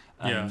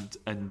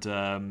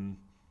 And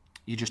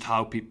you just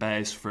hope it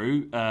bears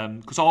through.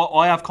 Because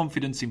I have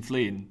confidence in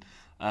Flynn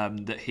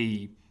that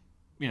he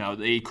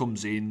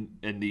comes in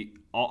and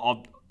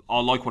I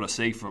like what I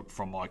see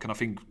from Mike, and I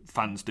think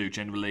fans do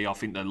generally. I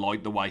think they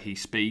like the way he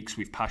speaks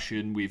with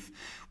passion, with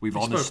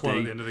honesty. He spoke well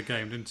at the end of the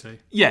game, didn't he?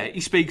 Yeah, he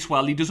speaks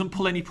well. He doesn't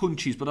pull any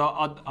punches, but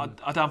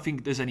I don't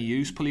think there's any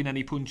use pulling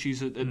any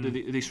punches at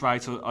this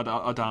rate.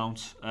 I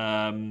don't.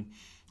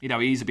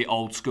 He's a bit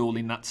old school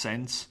in that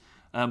sense.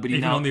 But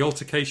even on the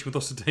altercation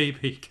with Osadebe,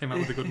 he came out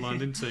with a good line,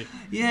 didn't he?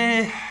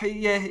 Yeah.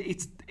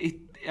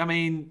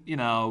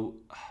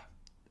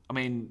 I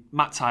mean,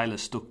 Matt Taylor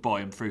stuck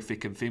by him through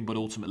thick and thin, but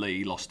ultimately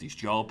he lost his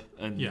job,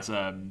 and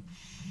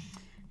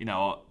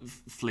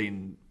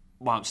Flynn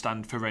won't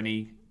stand for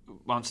any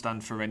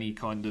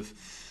kind of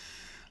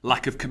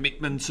lack of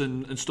commitment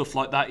and stuff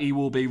like that. He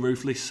will be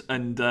ruthless,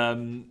 and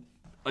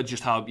I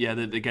just hope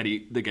they get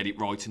it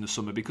right in the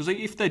summer, because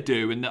if they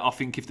do, and I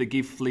think if they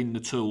give Flynn the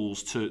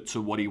tools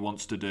to what he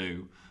wants to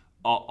do,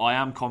 I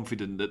am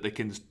confident that they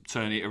can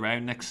turn it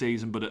around next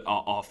season. But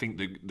I think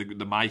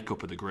the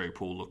makeup of the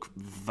group will look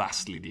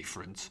vastly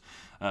different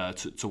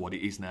to what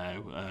it is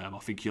now. I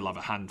think you'll have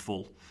a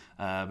handful,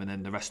 and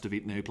then the rest of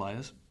it new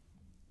players.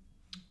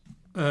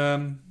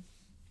 Are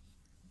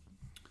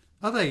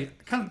they?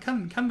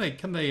 Can they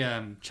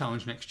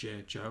challenge next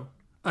year, Joe?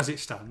 As it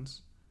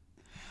stands.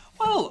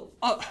 Well,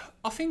 I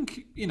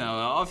think you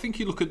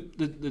look at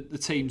the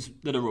teams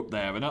that are up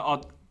there, and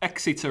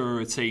Exeter are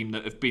a team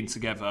that have been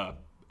together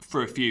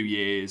for a few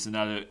years and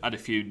had a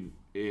few,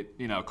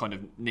 kind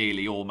of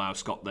nearly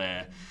almost got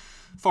there.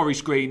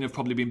 Forest Green have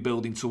probably been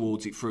building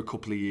towards it for a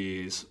couple of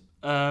years.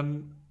 I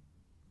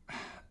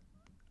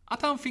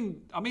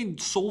mean,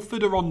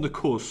 Salford are on the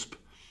cusp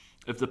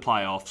of the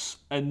playoffs,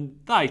 and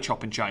they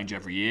chop and change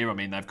every year. I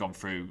mean, they've gone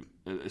through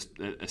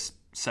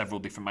several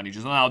different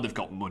managers. I know they've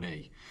got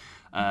money,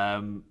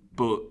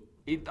 but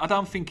I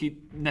don't think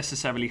it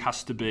necessarily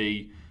has to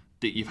be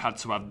that you've had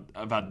to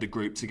have had the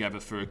group together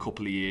for a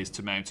couple of years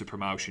to mount a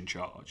promotion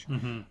charge.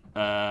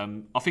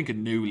 Mm-hmm. I think a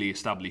newly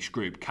established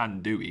group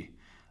can do it.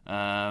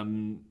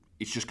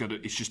 It's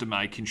just a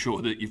making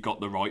sure that you've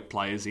got the right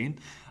players in.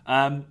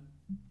 So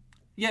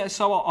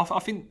I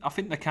think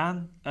they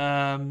can.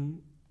 As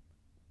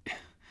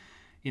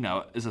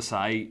I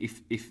say,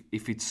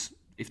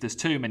 if there's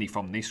too many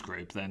from this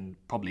group, then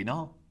probably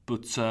not.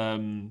 But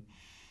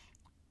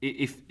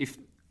if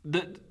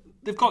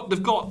they've got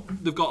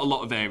a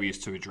lot of areas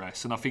to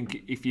address, and I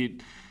think if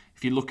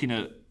you're looking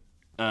at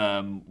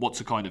what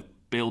to kind of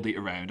build it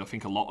around, I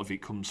think a lot of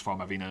it comes from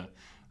having a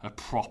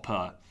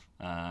proper,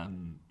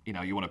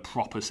 you want a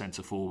proper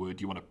centre forward,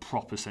 you want a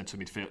proper centre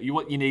midfield,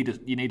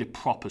 you need a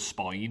proper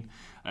spine,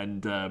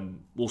 and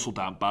Walsall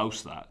don't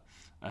boast that,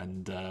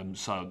 and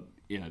so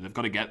they've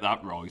got to get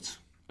that right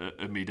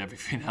amid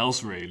everything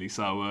else, really.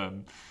 So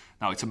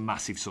no, it's a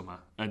massive summer,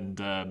 and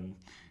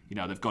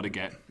they've got to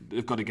get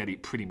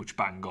it pretty much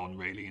bang on,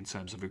 really, in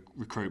terms of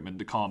recruitment.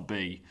 There can't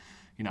be,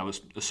 a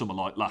summer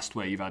like last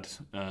where you've had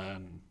a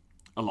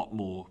lot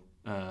more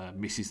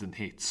misses than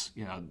hits.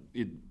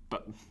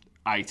 But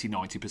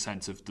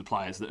 80-90% of the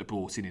players that are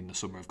brought in the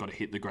summer have got to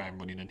hit the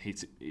ground running and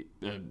hit it,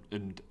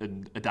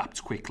 and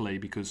adapt quickly,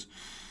 because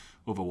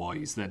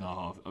otherwise, then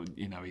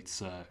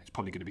it's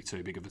probably going to be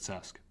too big of a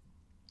task.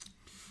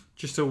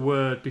 Just a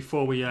word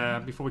before we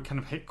kind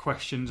of hit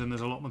questions, and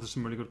there's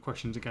some really good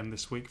questions again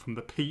this week from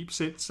the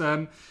peeps. It's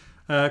a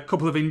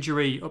couple of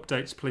injury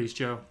updates, please,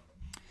 Joe.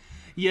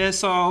 Yeah,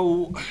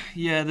 so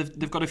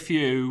they've got a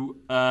few.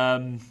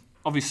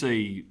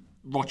 Obviously,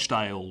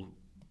 Rochdale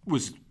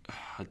was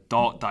a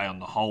dark day on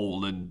the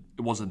whole, and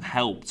it wasn't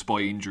helped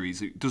by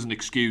injuries. It doesn't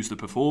excuse the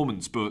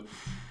performance, but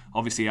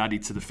obviously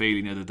added to the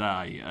feeling of the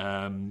day.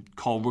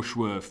 Carl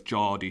Rushworth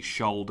jarred his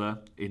shoulder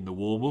in the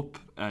warm-up,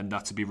 and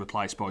had to be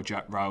replaced by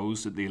Jack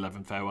Rose at the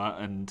 11th hour.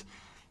 And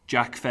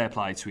Jack, fair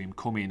play to him,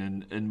 come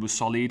in and was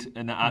solid,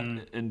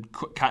 and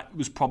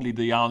was probably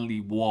the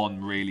only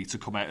one really to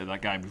come out of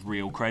that game with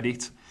real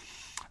credit.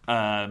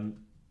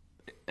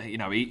 You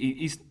know,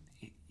 you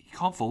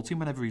can't fault him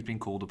whenever he's been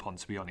called upon,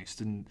 to be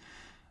honest. And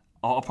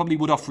I probably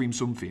would offer him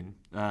something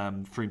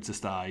for him to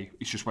stay.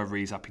 It's just whether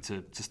he's happy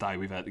to stay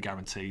without the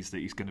guarantees that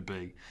he's going to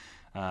be,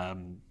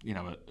 you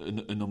know,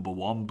 a number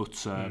one.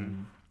 But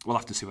we'll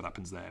have to see what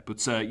happens there.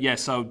 But yeah,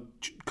 so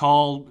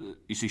Carl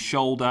is his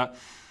shoulder.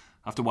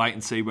 Have to wait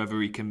and see whether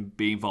he can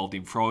be involved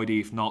in Friday.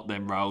 If not,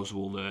 then Rose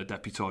will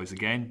deputise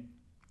again.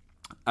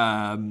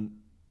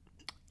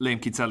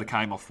 Liam Kinsella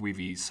came off with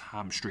his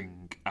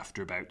hamstring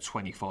after about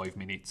 25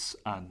 minutes,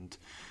 and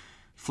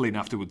Flynn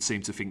afterwards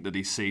seemed to think that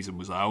his season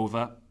was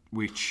over,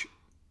 which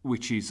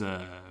is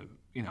a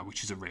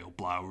real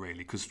blow, really,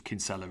 because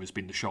Kinsella has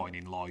been the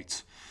shining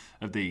light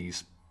of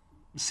these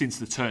since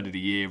the turn of the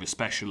year,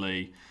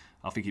 especially.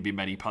 I think he'd be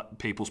many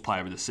people's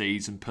player of the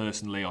season.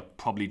 Personally, I'd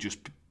probably just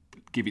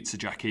give it to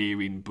Jack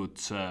Earing,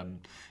 but you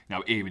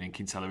know, Earing and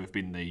Kinsella have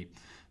been the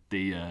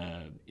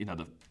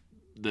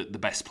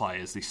best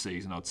players this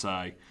season, I'd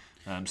say.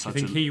 I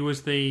think he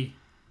was the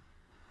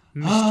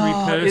mystery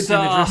person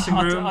in the dressing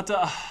room.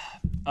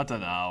 I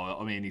don't know.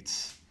 I mean,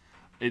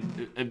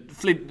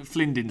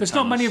 Flynn didn't. There's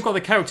not many who've got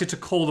the character to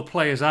call the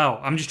players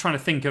out. I'm just trying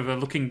to think of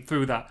looking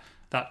through that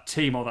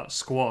team or that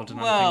squad, and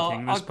I'm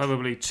thinking there's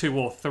probably 2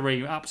 or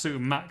 3 absolute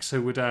max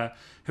who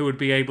would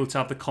be able to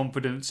have the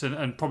confidence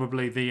and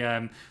probably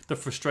the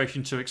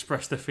frustration to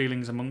express their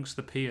feelings amongst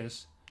the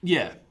peers.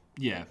 Yeah.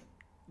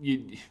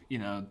 You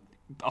know,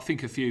 I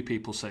think a few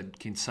people said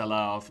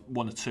Kinsella.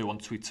 1 or 2 on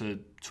Twitter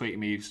tweeting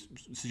me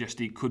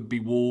suggesting it could be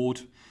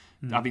Ward,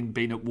 having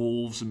been at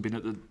Wolves and been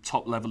at the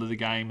top level of the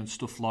game and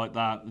stuff like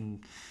that.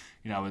 And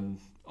you know, and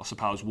I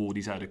suppose Ward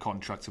is out of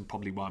contract and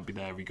probably won't be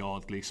there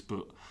regardless.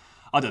 But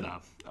I don't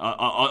know.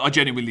 I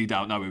genuinely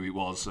don't know who it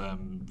was.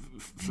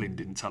 Flynn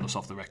didn't tell us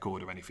off the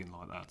record or anything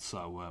like that.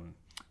 So,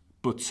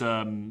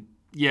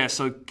 yeah.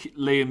 So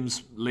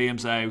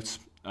Liam's out.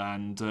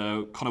 And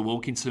Connor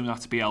Wilkinson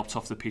had to be helped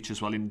off the pitch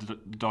as well in the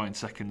dying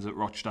seconds at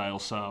Rochdale.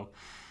 So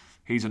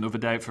he's another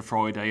doubt for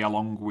Friday,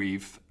 along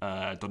with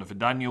Donovan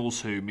Daniels,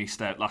 who missed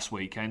out last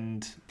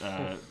weekend,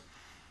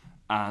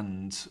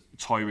 and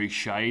Tyrese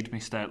Shade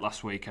missed out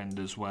last weekend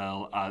as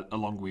well,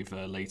 along with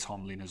Lee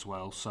Tomlin as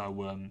well.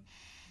 So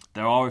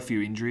there are a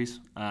few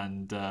injuries,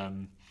 and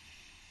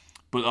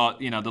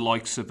but you know, the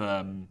likes of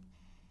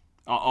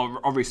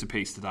I'll read the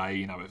piece today.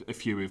 You know, a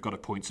few who've got a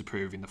point to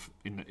prove in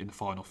the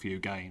final few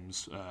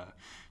games.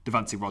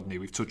 Devante Rodney,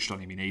 we've touched on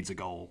him. He needs a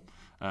goal.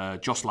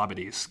 Josh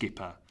Labadie, as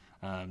skipper,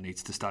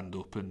 needs to stand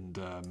up and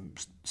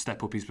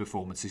step up his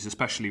performances,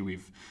 especially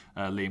with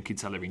Liam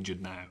Kinsella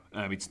injured now.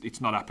 It's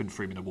not happened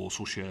for him in a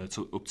Walsall shirt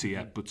up to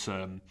yet, but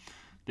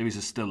there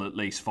is still at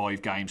least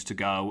 5 games to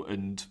go.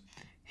 And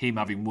him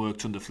having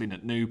worked under Flynn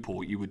at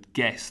Newport, you would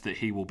guess that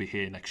he will be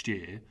here next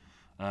year.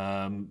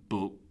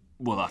 But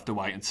we'll have to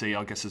wait and see.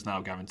 I guess there's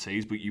no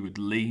guarantees, but you would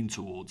lean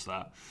towards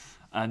that.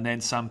 And then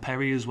Sam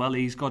Perry as well.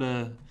 He's got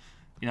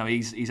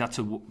he's had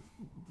to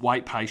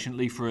wait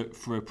patiently for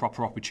a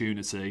proper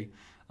opportunity.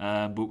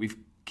 But with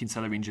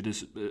Kinsella injured,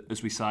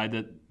 as we say,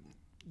 that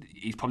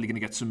he's probably going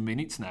to get some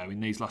minutes now in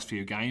these last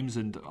few games,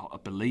 and I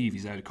believe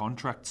he's out of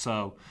contract.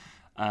 So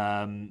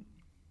time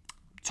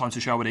to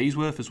show what he's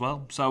worth as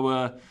well.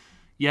 So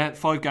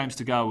 5 games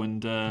to go,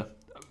 and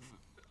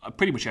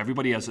pretty much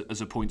everybody has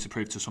a point to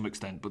prove to some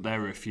extent, but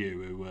there are a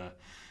few who,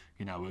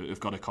 have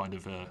got to kind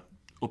of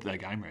up their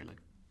game, really.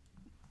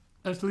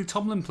 Has Lee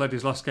Tomlin played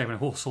his last game in a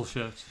Walsall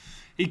shirt?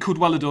 He could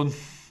well have done.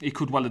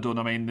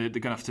 I mean, they're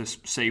going to have to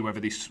see whether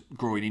this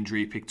groin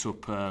injury he picked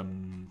up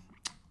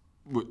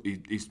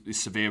is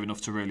severe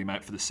enough to really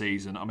make for the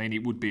season. I mean,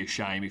 it would be a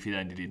shame if it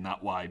ended in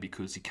that way,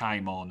 because he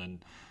came on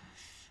and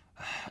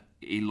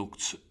he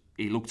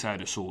looked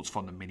out of sorts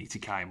from the minute he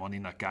came on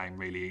in that game,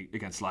 really,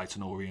 against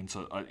Leyton Orient.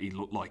 He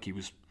looked like he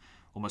was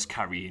almost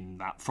carrying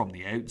that from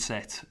the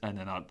outset. And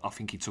then I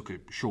think he took a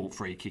short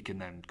free kick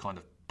and then kind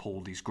of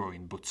pulled his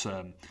groin. But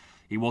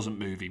he wasn't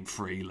moving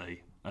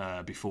freely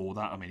before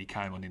that. I mean, he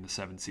came on in the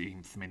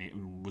 17th minute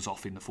and was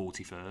off in the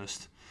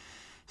 41st.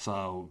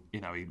 So, he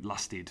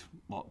lasted,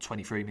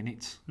 23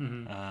 minutes?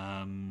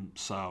 Mm-hmm.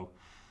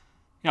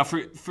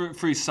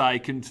 For his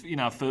sake, and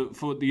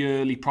for the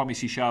early promise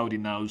he showed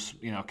in those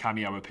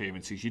cameo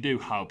appearances, you do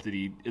hope that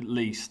he at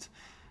least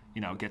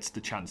gets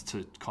the chance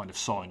to kind of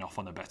sign off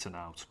on a better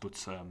note.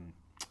 But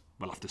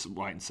we'll have to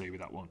wait and see with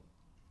that one.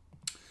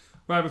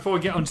 Right, before we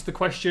get on to the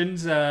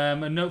questions, a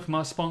note from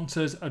our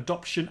sponsors,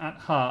 Adoption at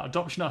Heart.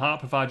 Adoption at Heart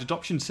provides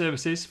adoption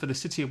services for the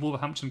City of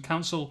Wolverhampton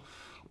Council,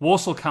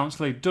 Walsall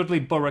Council, Dudley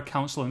Borough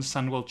Council and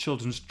Sandwell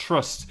Children's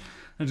Trust,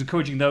 and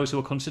encouraging those who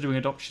are considering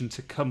adoption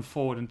to come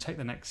forward and take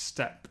the next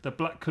step. The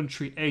Black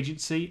Country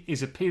Agency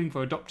is appealing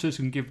for adopters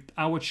who can give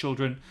our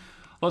children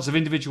Lots of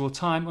individual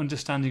time,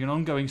 understanding and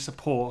ongoing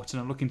support,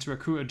 and are looking to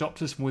recruit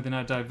adopters from within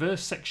our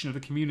diverse section of the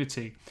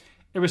community,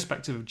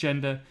 irrespective of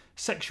gender,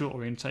 sexual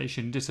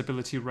orientation,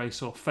 disability,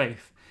 race or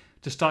faith.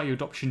 To start your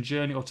adoption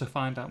journey or to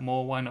find out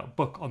more, why not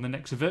book on the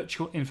next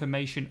virtual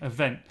information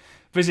event?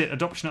 Visit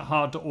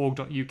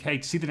adoptionatheart.org.uk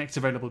to see the next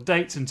available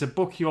dates, and to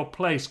book your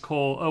place,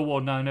 call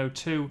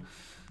 01902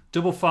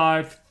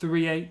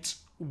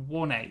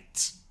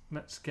 553818.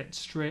 Let's get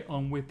straight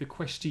on with the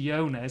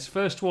questiones.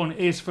 First one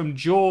is from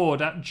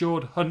Jord at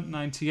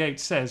JordHunt98.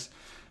 Says,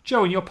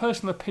 Joe, in your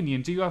personal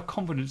opinion, do you have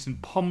confidence in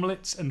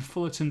Pomlett's and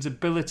Fullerton's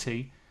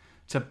ability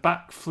to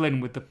back Flynn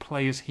with the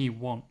players he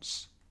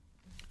wants?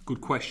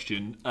 Good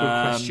question. Good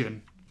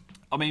question.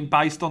 I mean,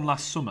 based on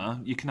last summer,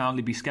 you can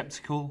only be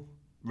sceptical,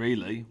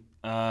 really.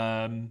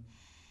 I've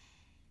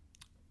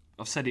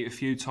said it a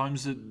few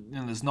times that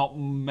there's not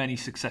many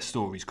success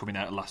stories coming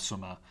out of last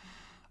summer.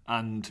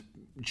 And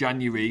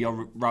January, I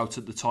wrote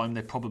at the time,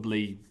 they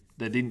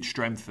didn't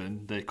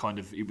strengthen.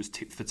 It was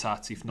tit for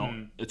tat, if not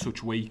a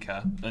touch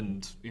weaker,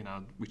 and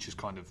which has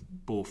kind of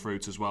bore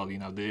fruit as well.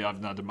 They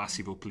haven't had a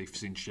massive uplift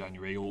since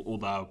January,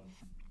 although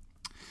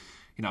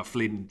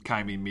Flynn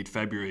came in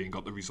mid-February and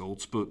got the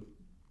results, but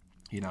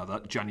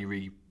that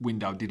January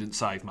window didn't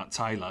save Matt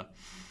Taylor.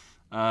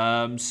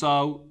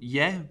 So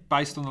yeah,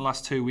 based on the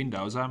last two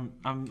windows, I'm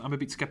a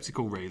bit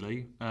sceptical,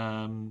 really.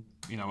 I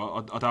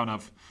don't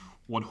have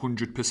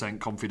 100%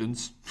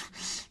 confidence.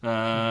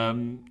 Not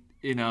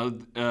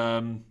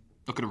going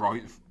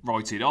to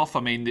write it off. I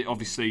mean,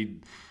 obviously,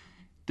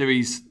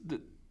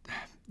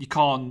 you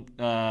can't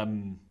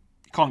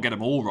get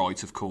them all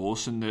right, of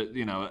course, and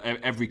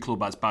every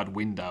club has bad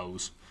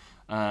windows.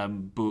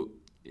 But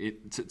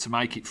to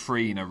make it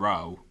 3 in a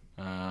row,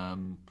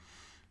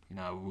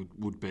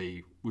 would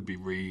be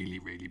really,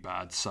 really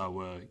bad.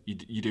 So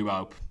you do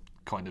hope,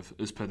 kind of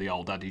as per the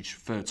old adage,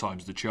 third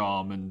time's the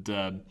charm,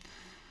 and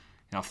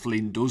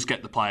Flynn does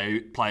get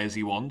the players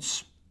he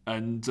wants,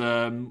 and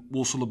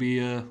Walsall will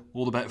be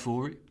all the better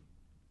for it.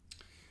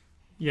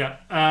 Yeah.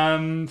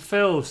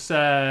 Phil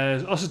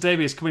says, Ossa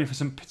Davies is coming in for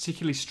some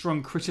particularly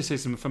strong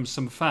criticism from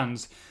some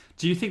fans.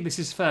 Do you think this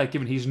is fair,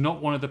 given he's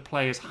not one of the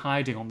players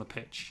hiding on the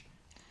pitch?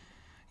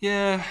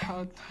 Yeah,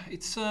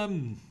 it's I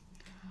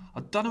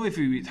don't know if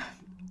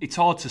it's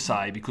hard to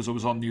say, because I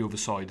was on the other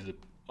side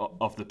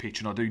of the pitch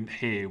and I didn't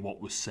hear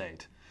what was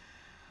said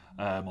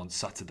on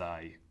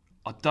Saturday.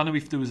 I don't know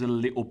if there was a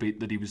little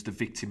bit that he was the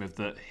victim of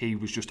that. He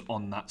was just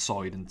on that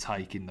side and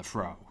taking the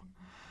throw.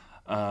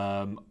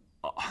 I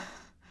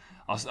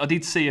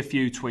did see a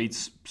few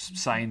tweets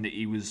saying that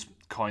he was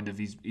kind of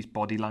his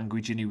body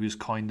language, and he was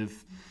kind of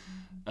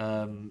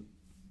I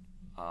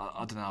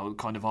don't know,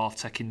 kind of half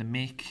taking the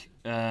mick,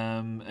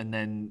 and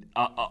then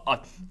I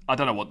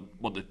don't know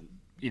what the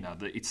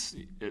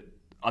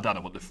I don't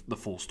know what the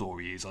full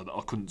story is. I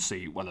couldn't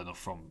see it well enough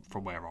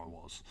from where I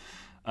was.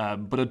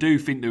 But I do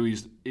think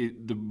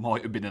there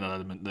might have been an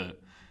element that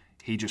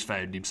he just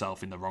found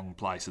himself in the wrong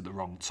place at the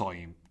wrong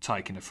time,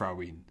 taking a throw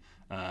in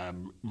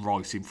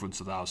right in front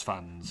of those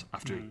fans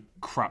after a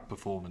crap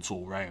performance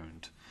all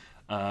round.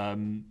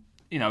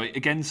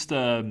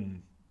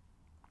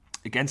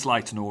 Against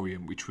Leyton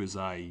Orient, which was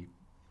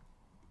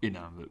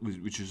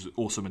which was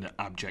also an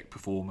abject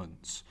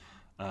performance.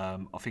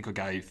 I think I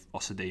gave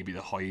Osadebe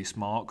the highest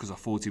mark because I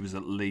thought he was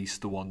at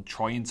least the one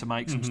trying to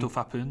make some stuff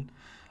happen.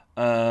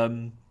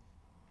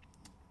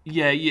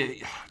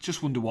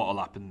 Just wonder what will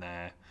happen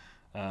there.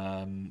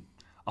 I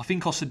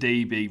think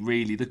Osadebe,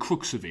 really, the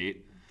crux of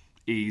it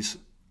is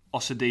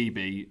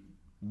Osadebe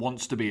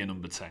wants to be a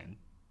number 10.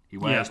 He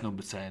wears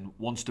number 10,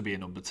 wants to be a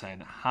number 10,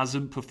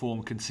 hasn't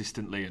performed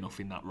consistently enough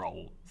in that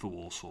role for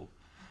Walsall.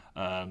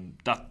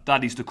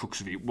 That is the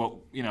crux of it.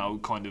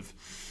 Kind of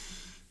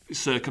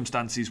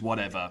circumstances,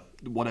 whatever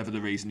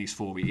the reason is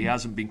for it, he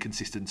hasn't been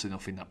consistent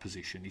enough in that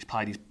position. He's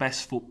played his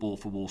best football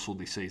for Walsall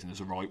this season as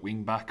a right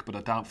wing back, but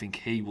I don't think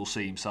he will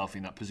see himself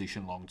in that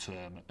position long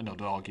term, and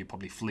I'd argue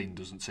probably Flynn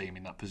doesn't see him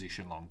in that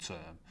position long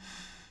term.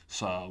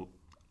 So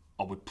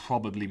I would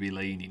probably be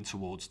leaning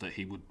towards that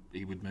he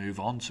would move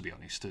on, to be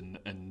honest, and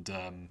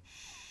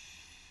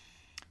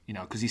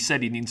because he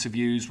said in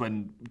interviews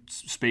when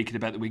speaking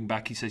about the wing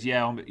back, he says,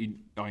 "Yeah, I'm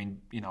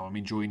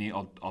enjoying it.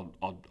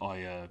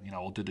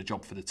 I'll do the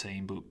job for the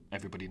team, but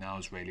everybody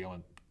knows really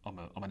I'm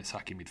an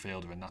attacking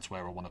midfielder, and that's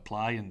where I want to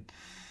play." And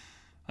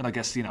I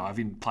guess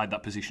having played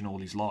that position all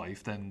his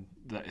life, then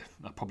that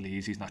probably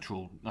is his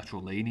natural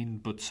leaning.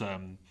 But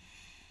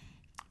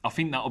I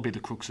think that'll be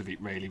the crux of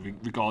it, really,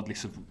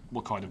 regardless of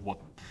what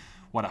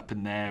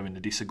happened there and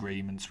the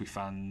disagreements with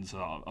fans.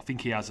 I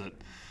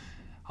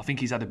think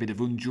he's had a bit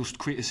of unjust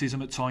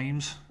criticism at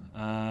times.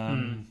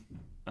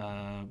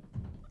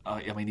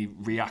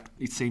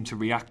 He seemed to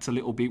react a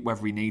little bit,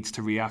 whether he needs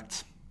to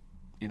react,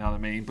 you know what I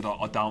mean? But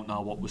I don't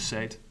know what was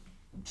said.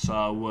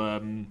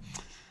 So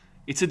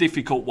it's a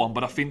difficult one,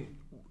 but I think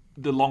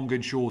the long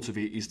and short of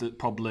it is that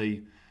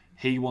probably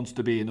he wants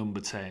to be a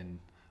number 10.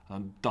 I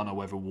don't know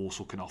whether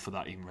Walsall can offer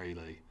that in,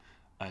 really.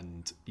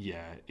 And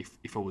yeah,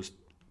 if I was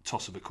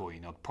toss of a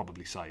coin, I'd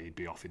probably say he'd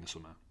be off in the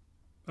summer.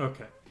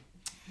 Okay.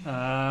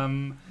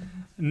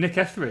 Nick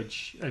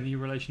Etheridge, any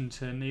relation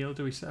to Neil?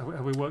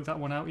 Have we worked that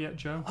one out yet,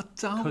 Joe?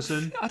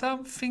 Cousin? I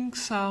don't think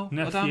so.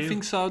 Nephew? I don't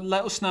think so.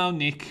 Let us know,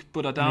 Nick.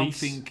 But I don't Niece?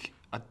 think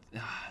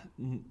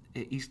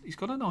he's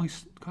got a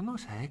nice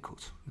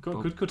haircut.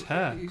 Good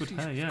hair. Good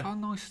hair. He's Yeah. got a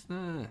nice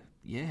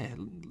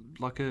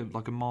like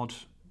a mod.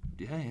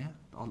 Yeah.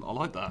 I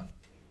like that.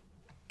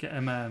 Get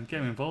him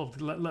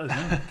involved. Let us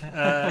know.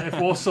 If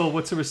Walsall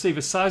were to receive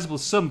a sizable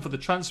sum for the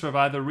transfer of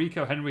either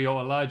Rico Henry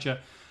or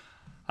Elijah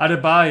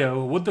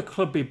Adebayo, would the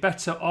club be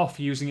better off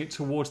using it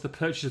towards the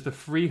purchase of the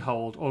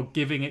freehold or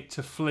giving it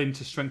to Flynn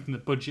to strengthen the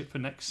budget for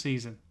next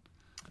season?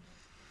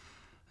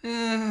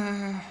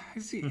 Yeah.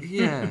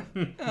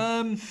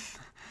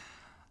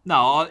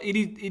 No,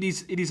 it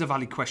is a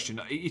valid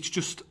question. It's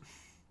just.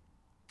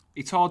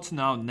 It's hard to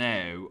know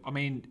now. I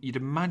mean, you'd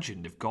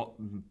imagine they've got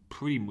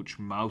pretty much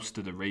most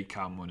of the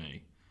Rico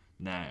money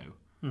now.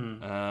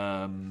 There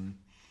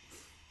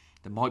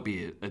might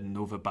be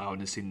another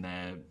bonus in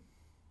there,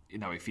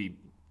 if he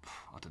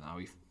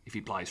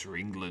plays for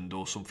England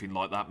or something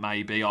like that.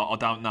 Maybe I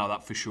don't know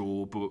that for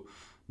sure, but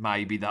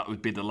maybe that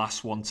would be the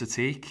last one to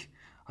tick.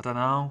 I don't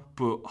know,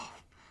 but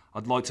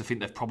I'd like to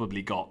think they've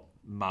probably got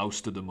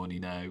most of the money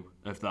now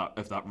of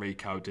that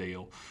Rico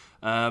deal.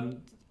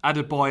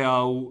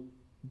 Adebayo.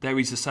 There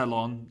is a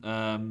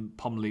sell-on.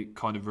 Pomley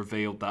kind of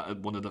revealed that at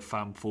one of the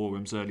fan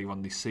forums earlier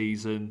on this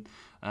season.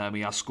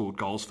 He has scored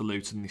goals for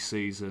Luton this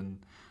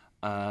season.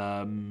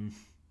 The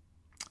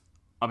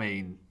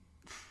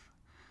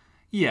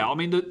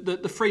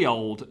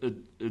freehold,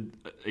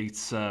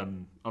 it's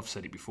I've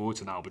said it before, it's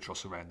an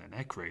albatross around their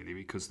neck, really,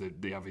 because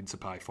they're having to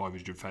pay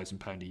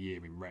 £500,000 a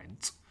year in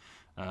rent.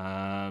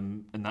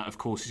 And that, of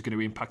course, is going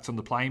to impact on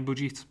the playing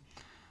budget.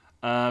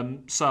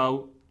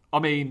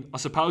 I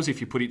suppose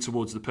if you put it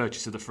towards the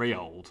purchase of the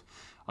freehold,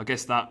 I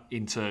guess that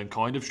in turn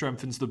kind of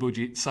strengthens the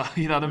budget. So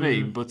you know what I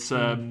mean. But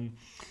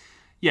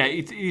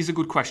it is a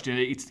good question.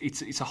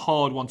 It's a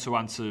hard one to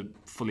answer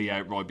fully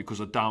outright because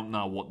I don't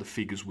know what the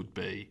figures would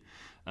be.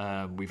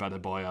 We've had a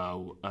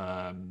bio.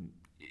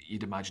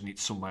 You'd imagine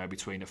it's somewhere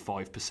between a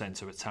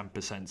 5% or a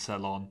 10%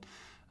 sell on.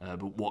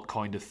 But what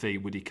kind of fee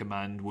would he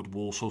command? Would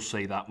Walsall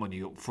see that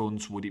money up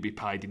front? Would it be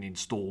paid in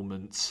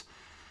instalments?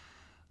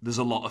 There's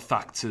a lot of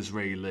factors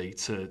really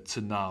to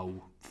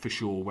know for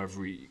sure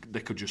whether they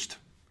could just,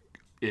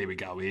 here we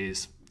go,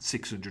 here's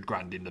 600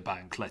 grand in the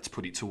bank, let's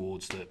put it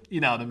towards the,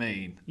 you know what I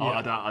mean?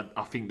 Yeah.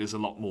 I think there's a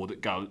lot more that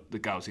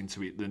goes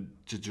into it than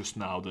to just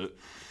know that,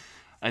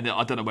 and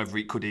I don't know whether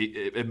it could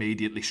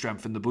immediately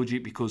strengthen the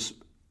budget because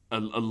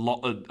a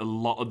lot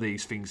of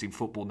these things in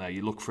football now,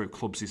 you look through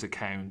clubs'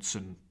 accounts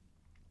and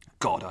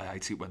God, I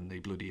hate it when the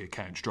bloody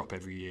accounts drop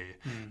every year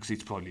because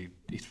it's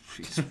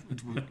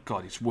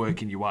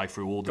working your way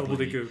through all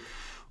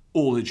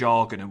the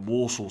jargon, and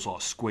Walsall's are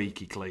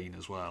squeaky clean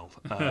as well.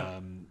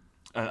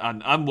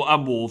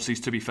 And Wolves is,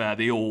 to be fair,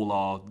 they all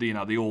are. They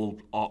all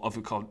are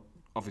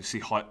obviously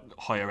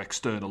hire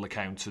external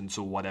accountants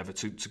or whatever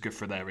to go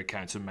through their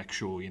accounts and make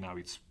sure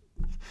it's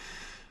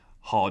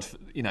hard.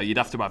 You'd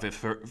have to have a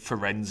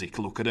forensic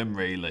look at them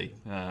really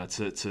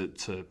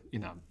to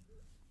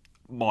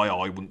my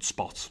eye wouldn't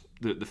spot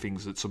the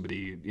things that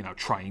somebody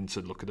trained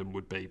to look at them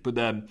would be. But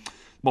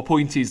my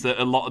point is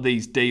that a lot of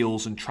these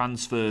deals and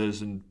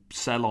transfers and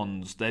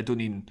sell-ons they're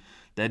done in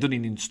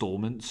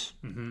instalments,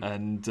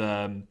 and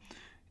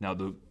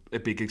a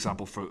big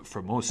example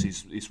from us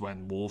is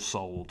when Wolves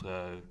sold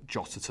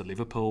Jota to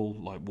Liverpool.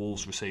 Like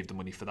Wolves received the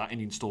money for that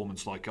in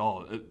instalments. Like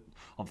on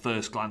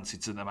first glance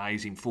it's an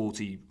amazing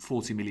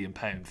 £40 million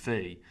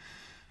fee,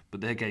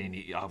 but they're getting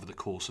it over the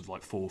course of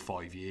like 4 or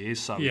 5 years.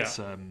 So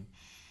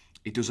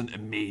it doesn't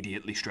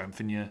immediately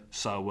strengthen you.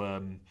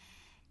 So,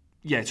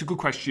 it's a good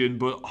question,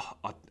 but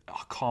I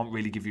can't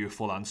really give you a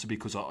full answer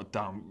because I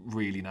don't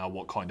really know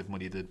what kind of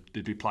money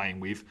they'd be playing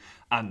with.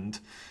 And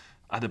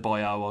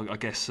Adebayo, I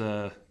guess,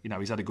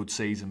 he's had a good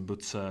season,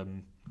 but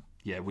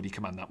would he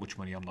command that much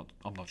money? I'm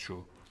not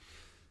sure.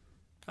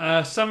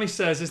 Sammy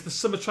says, is the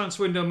summer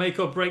transfer window make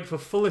or break for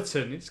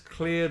Fullerton? It's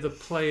clear the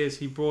players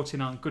he brought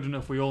in aren't good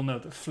enough. We all know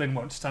that Flynn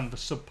won't stand for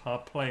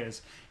subpar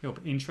players. It'll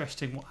be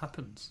interesting what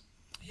happens.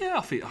 Yeah,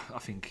 I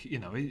think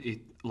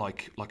it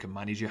like a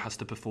manager has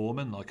to perform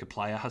and like a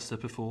player has to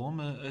perform.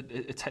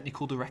 A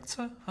technical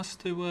director has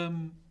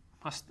to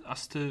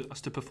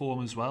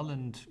perform as well.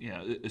 And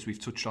as we've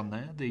touched on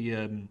there,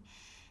 the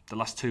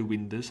last 2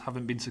 windows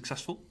haven't been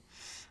successful,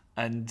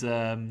 and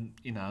there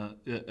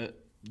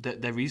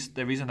is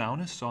an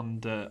onus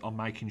on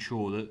making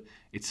sure that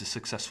it's a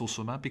successful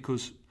summer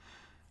because,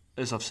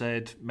 as I've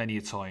said many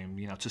a time,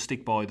 to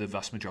stick by the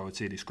vast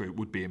majority of this group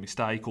would be a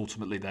mistake.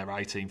 Ultimately, they're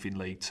 18th in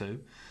League Two.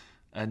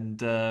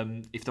 And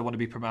if they want to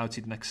be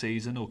promoted next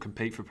season or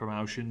compete for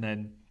promotion,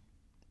 then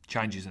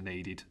changes are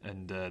needed.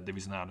 And there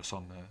is an onus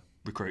on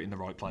recruiting the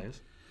right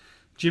players.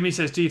 Jimmy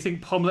says, do you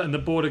think Pomlet and the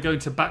board are going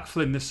to back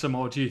Flynn this summer,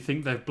 or do you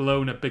think they've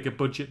blown a bigger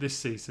budget this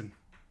season?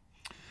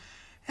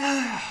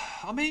 I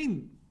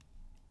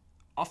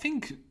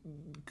think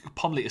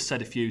Pomlet has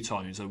said a few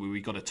times that we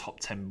got a top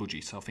 10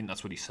 budget. I think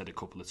that's what he said a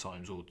couple of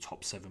times, or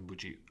top 7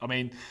 budget. I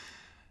mean,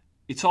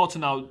 it's hard to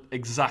know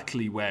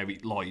exactly where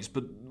it lies,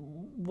 but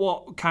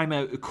what came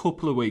out a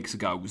couple of weeks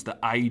ago was the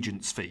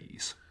agents'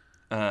 fees,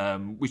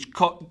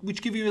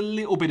 which give you a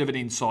little bit of an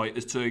insight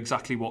as to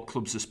exactly what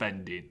clubs are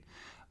spending.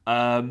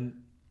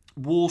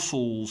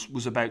 Walsall's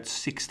was about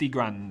 60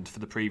 grand for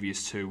the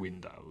previous 2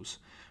 windows,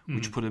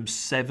 which put them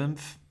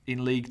 7th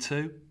in League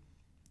Two.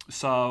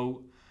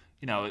 So,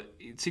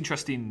 it's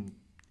interesting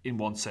in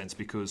one sense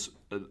because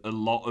a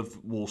lot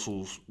of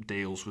Walsall's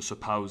deals were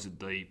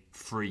supposedly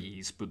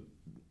frees, but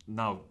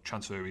no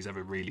transfer is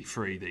ever really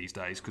free these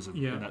days because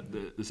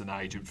there's an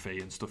agent fee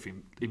and stuff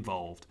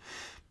involved.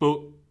 But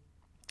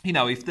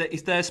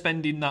if they're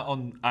spending that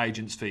on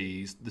agents'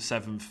 fees, the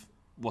 7th,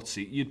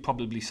 you'd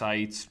probably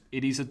say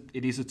it is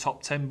a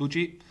top 10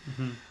 budget.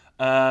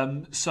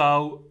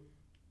 So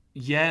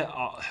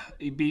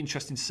it'd be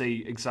interesting to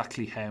see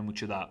exactly how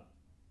much of that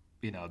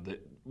that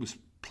was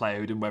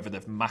played and whether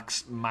they've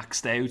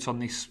maxed out on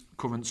this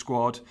current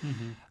squad.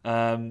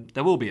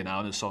 There will be an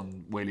onus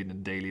on wheeling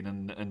and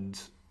dealing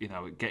and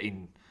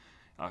getting,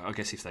 I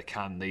guess if they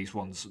can, these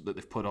ones that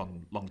they've put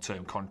on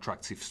long-term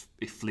contracts, if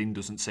Flynn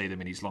doesn't see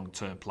them in his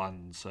long-term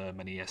plans,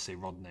 Esse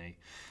Rodney,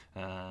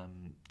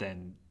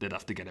 then they'd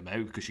have to get him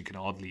out because you can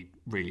hardly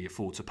really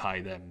afford to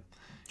pay them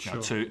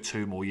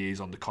two more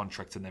years on the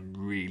contract and then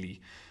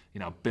really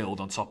build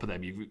on top of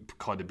them. You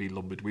kind of be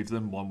lumbered with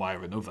them one way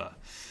or another.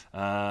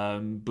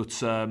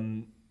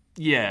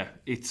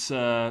 It's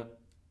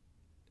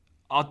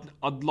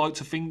I'd like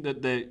to think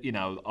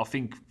that I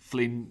think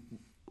Flynn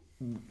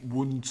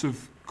wouldn't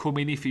have come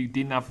in if he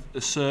didn't have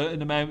a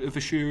certain amount of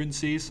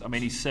assurances. I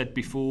mean, he said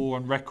before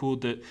on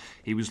record that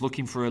he was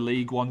looking for a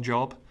League One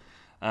job.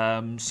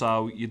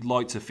 So you'd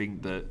like to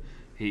think that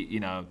he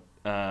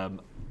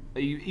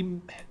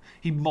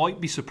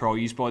might be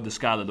surprised by the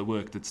scale of the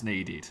work that's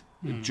needed.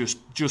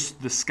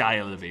 Just the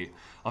scale of it.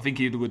 I think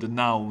he would have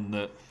known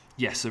that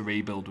yes, a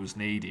rebuild was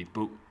needed,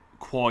 but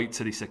quite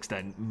to this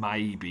extent,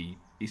 maybe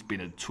he's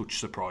been a touch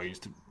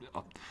surprised.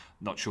 I'm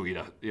not sure,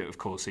 of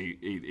course,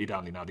 he'd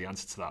only know the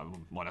answer to that. I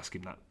might ask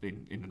him that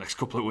in the next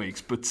couple of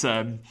weeks. But,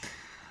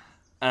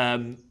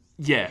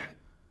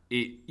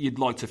 you'd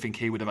like to think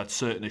he would have had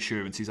certain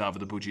assurances over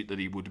the budget that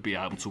he would be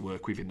able to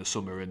work with in the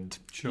summer. And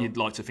you'd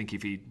like to think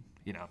if they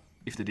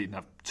didn't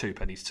have 2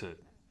 pennies to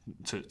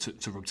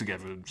rub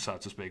together, so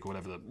to speak, or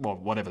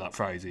whatever that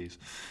phrase is,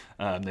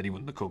 then he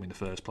wouldn't have come in the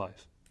first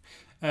place.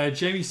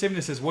 Jamie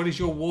Simner says, what is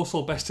your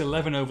Walsall best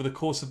 11 over the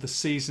course of the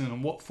season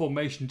and what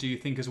formation do you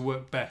think has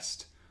worked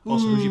best?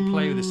 Also, who do you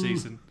play with this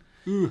season?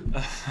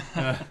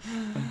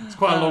 It's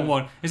quite a long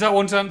one. Is that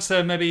one to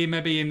answer maybe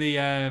in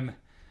the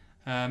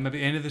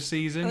maybe end of the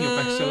season, your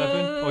best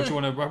 11? Or do you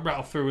want to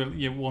rattle through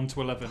your 1 to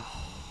 11?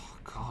 Oh,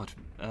 God.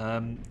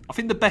 I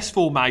think the best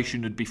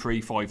formation would be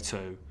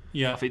 3-5-2.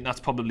 Yeah. I think that's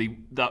probably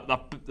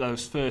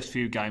those first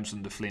few games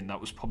under Flynn, that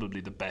was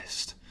probably the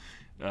best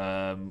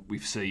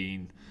we've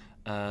seen.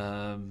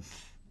 Picking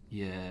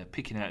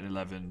out an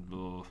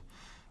 11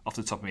 off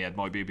the top of my head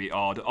might be a bit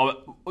hard.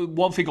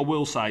 One thing I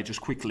will say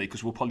just quickly,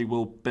 because we'll probably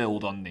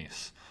build on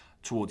this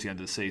towards the end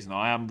of the season,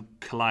 I am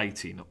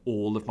collating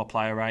all of my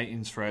player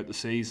ratings throughout the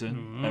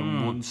season,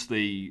 and once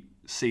the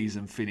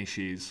season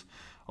finishes,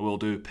 I will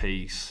do a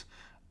piece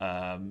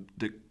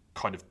that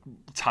kind of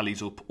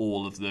tallies up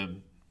all of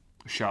them,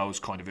 shows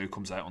kind of who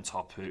comes out on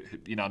top,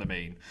 you know what I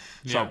mean?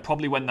 Yeah. So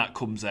probably when that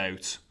comes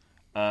out,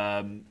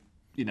 that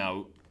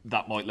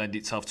might lend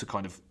itself to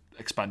kind of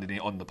expanding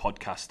it on the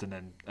podcast and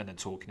then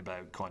talking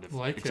about kind of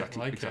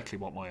exactly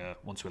what my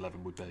 1 to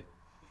 11 would be.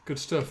 Good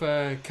stuff.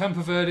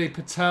 Campoverde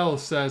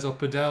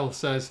Padel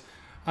says,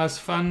 as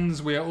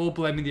fans, we are all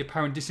blaming the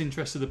apparent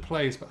disinterest of the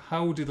players, but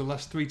how do the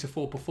last 3 to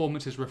 4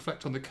 performances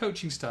reflect on the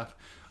coaching staff?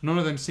 None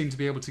of them seem to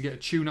be able to get a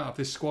tune out of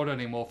this squad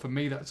anymore. For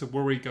me, that's a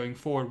worry going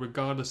forward,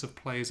 regardless of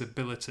players'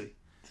 ability.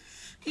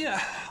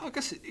 Yeah, I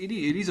guess it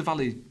is a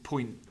valid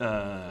point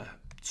to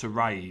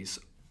raise.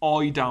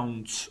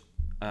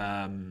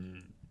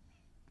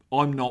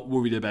 I'm not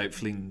worried about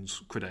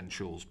Flynn's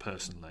credentials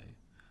personally.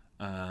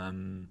 I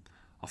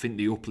think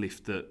the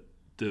uplift that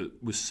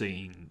was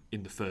seen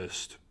in the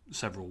first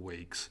several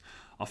weeks,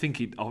 I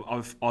think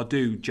I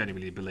do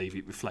genuinely believe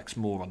it reflects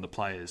more on the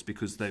players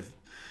because they've,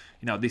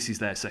 this is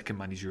their second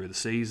manager of the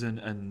season,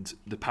 and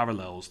the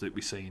parallels that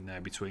we're seeing now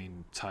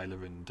between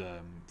Taylor and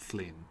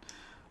Flynn,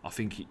 I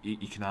think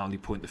you can only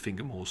point the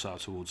finger more so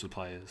towards the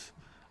players.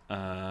 There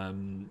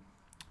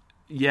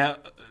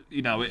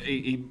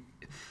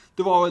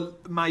are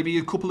maybe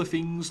a couple of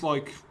things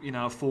like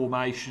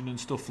formation and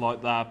stuff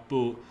like that,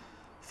 but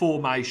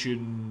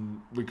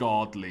formation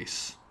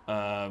regardless,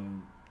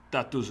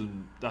 that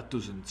doesn't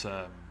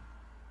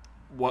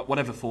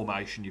whatever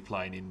formation you're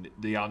playing in,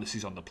 the onus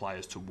is on the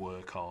players to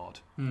work hard,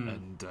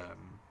 and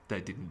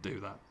they didn't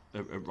do that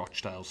at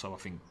Rochdale. So I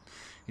think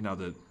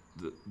the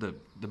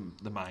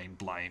main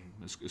blame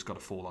has got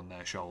to fall on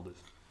their shoulders.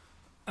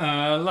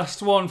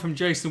 Last one from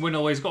Jason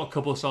Winnall. He's got a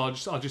couple, so I'll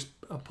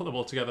put them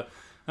all together.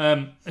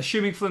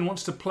 Assuming Flynn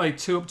wants to play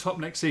 2 up top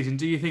next season,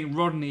 do you think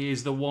Rodney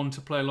is the one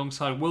to play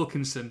alongside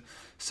Wilkinson?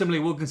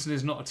 Similarly, Wilkinson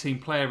is not a team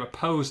player, a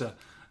poser.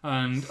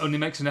 and only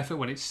makes an effort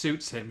when it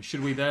suits him.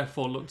 Should we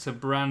therefore look to a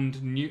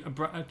brand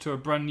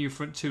new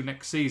front two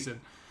next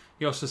season?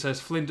 He also says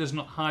Flynn does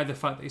not hide the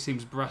fact that he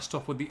seems brassed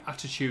off with the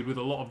attitude with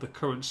a lot of the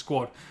current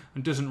squad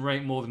and doesn't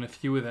rate more than a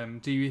few of them.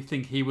 Do you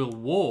think he will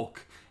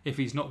walk if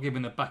he's not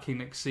given the backing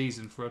next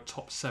season for a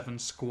top 7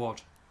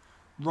 squad?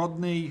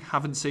 Rodney,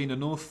 haven't seen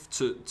enough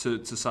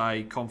to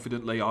say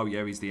confidently, oh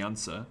yeah, he's the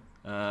answer.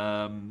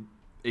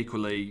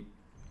 Equally,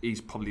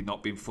 he's probably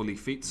not been fully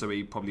fit, so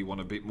he probably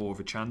want a bit more of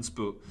a chance,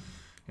 but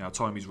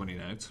time is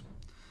running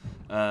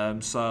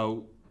out.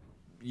 So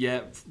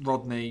yeah,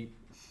 Rodney,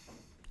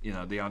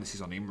 the onus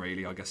is on him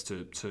really, I guess,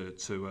 to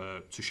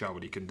show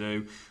what he can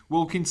do.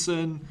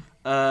 Wilkinson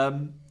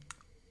has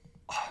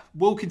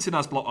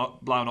blown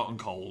hot and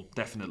cold,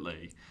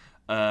 definitely.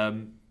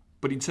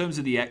 But in terms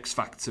of the X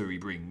factor he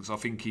brings, I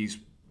think he's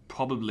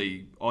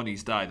probably, on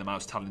his day, the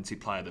most talented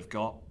player they've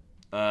got.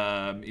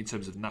 In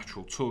terms of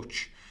natural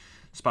touch,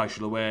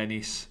 spatial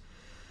awareness,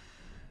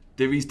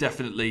 he's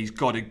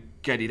got to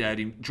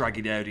drag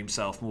it out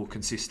himself more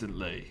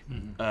consistently.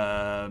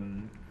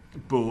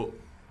 But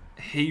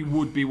he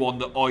would be one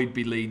that I'd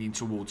be leaning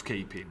towards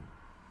keeping,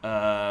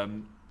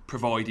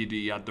 provided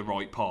he had the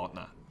right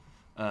partner.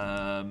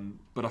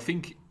 But I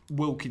think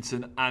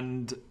Wilkinson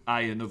and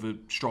another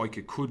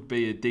striker could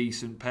be a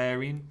decent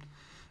pairing.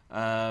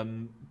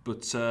 And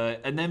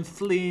then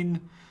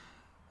Flynn,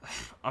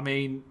 I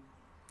mean,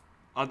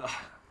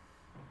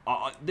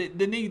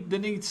 they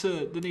need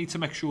to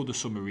make sure the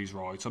summer is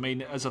right. I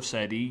mean, as I've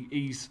said,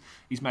 he's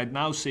made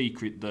no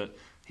secret that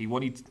he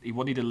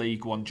wanted a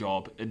League One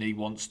job and he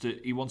wants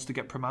to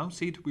get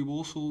promoted with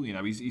Walsall.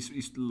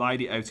 He's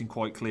laid it out in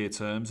quite clear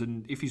terms,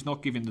 and if he's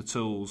not given the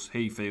tools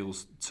he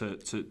feels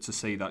to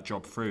see that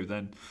job through,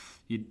 then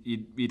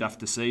you'd have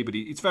to see. But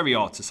it's very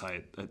hard to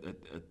say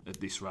at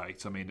this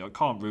rate. I mean, I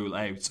can't rule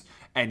out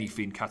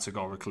anything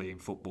categorically in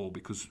football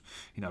because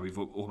we've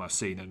almost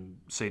seen and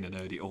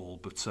heard it all.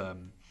 But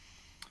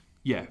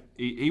yeah,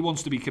 he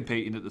wants to be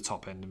competing at the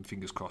top end, and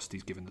fingers crossed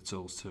he's given the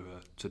tools to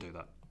do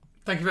that.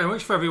 Thank you very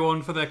much for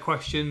everyone for their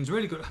questions.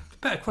 Really good,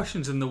 better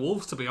questions than the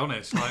Wolves, to be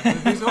honest.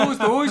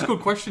 They're always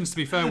good questions. To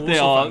be fair, Wolves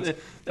fans.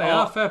 They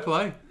are fair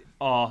play.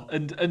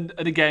 And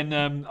again,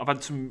 I've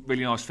had some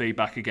really nice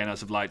feedback again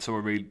as of late, so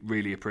I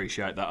really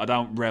appreciate that. I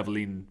don't revel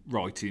in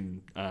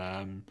writing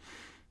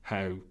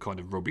how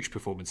kind of rubbish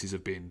performances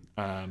have been,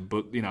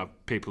 but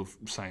people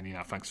saying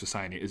thanks for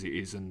saying it as it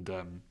is, and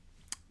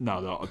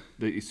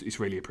it's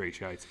really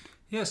appreciated.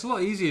 Yeah, it's a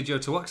lot easier, Joe,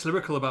 to wax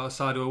lyrical about a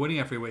side who are winning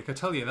every week. I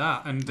tell you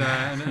that, and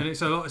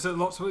it's a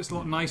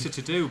lot nicer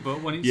to do.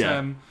 But when it's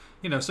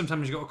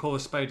sometimes you've got to call a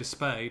spade,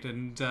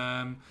 and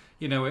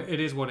it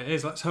is what it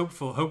is. Let's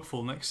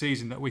hopeful next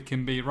season that we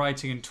can be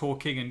writing and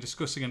talking and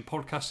discussing and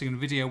podcasting and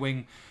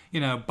videoing,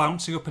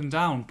 bouncing up and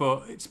down.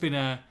 But it's been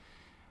I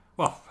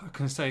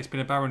can say it's been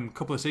a barren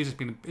couple of seasons.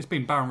 It's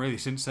been barren really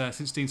since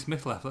Dean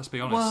Smith left. Let's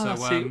be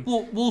honest.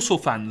 Well, Walsall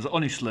fans,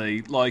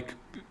 honestly,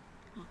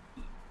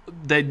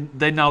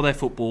 they know their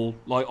football.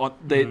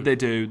 They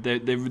do.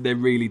 They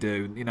really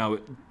do.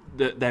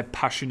 They're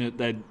passionate.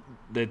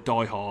 They're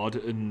die hard,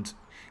 and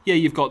yeah,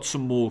 you've got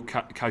some more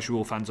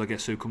casual fans, I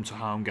guess, who come to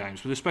home games,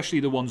 but especially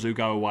the ones who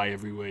go away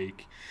every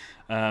week.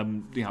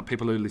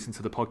 People who listen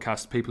to the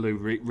podcast, people who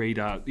read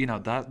out.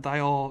 That they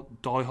are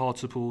die hard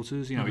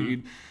supporters.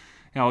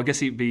 I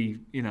guess it'd be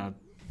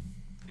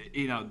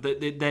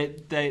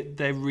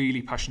they're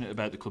really passionate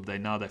about the club. They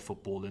know their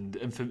football, and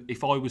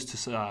if I was to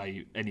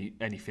say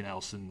anything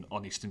else and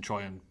honest and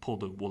try and pull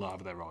the wool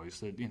over their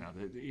eyes,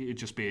 it'd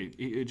just be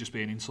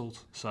an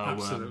insult. So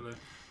absolutely.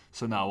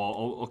 So now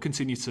I'll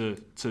continue to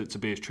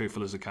be as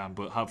truthful as I can,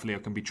 but hopefully I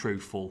can be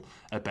truthful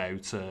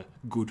about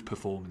good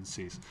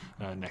performances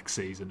next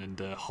season and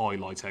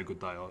highlight how good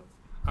they are.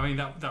 I mean,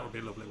 that would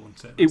be lovely,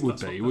 wouldn't it? It would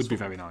be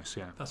very nice,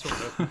 yeah. That's what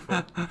we're looking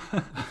for.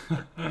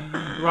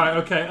 Right,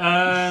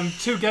 okay.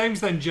 2 games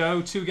then,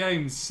 Joe. 2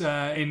 games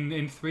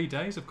in 3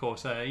 days, of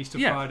course. Easter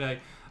Friday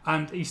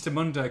and Easter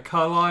Monday.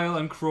 Carlisle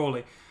and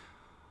Crawley.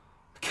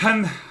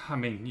 I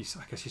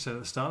guess you said at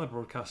the start of the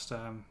broadcast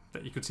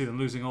that you could see them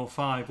losing all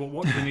 5. But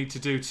what do they need to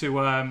do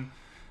to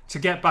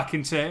get back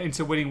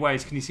into winning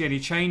ways? Can you see any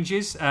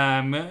changes?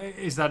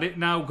 Is that it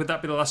now? Could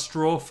that be the last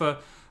straw for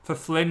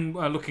Flynn,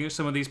 looking at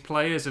some of these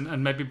players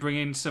and maybe bring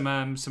in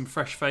some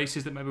fresh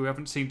faces that maybe we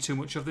haven't seen too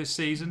much of this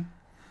season?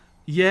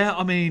 Yeah,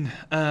 I mean,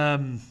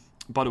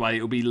 by the way,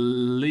 it'll be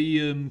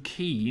Liam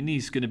Keane.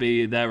 He's going to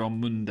be there on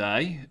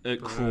Monday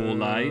at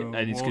Crawley, and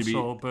it's going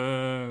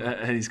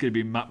to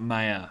be Matt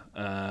Mayer.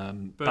 Villa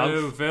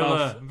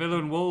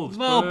and Wolves.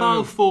 Well,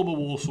 both former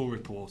Walsall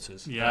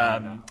reporters.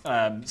 Yeah.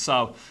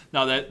 So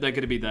no, they're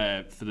going to be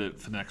there for the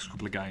next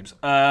couple of games.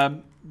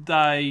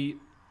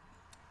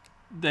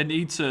 They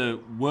need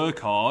to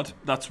work hard.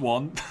 That's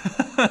one.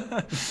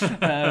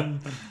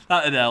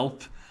 That'd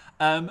help.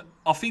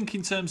 I think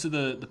in terms of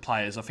the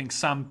players, I think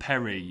Sam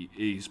Perry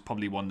is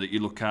probably one that you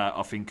look at.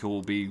 I think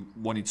he'll be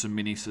wanting some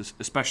minutes,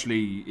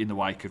 especially in the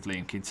wake of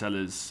Liam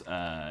Kintella's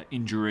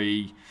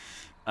injury.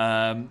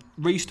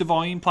 Rhys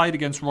Devine played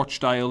against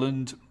Rochdale,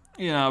 and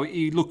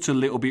he looked a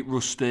little bit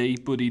rusty,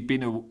 but he'd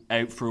been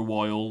out for a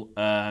while,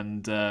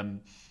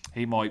 and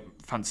he might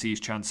fancy his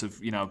chance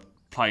of,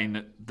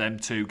 playing them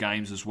 2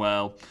 games as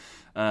well.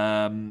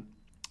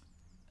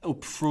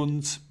 Up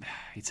front,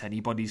 it's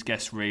anybody's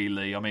guess,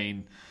 really. I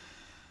mean,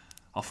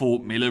 I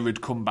thought Miller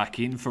had come back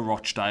in for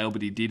Rochdale,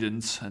 but he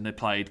didn't, and they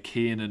played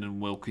Kiernan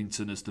and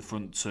Wilkinson as the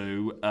front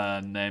 2,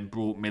 and then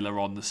brought Miller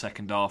on the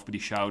second half, but he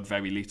showed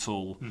very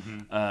little.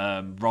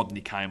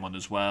 Rodney came on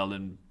as well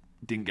and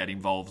didn't get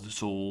involved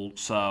at all.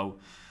 So,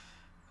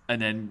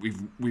 and then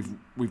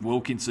with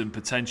Wilkinson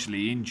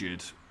potentially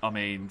injured, I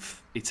mean,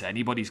 it's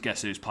anybody's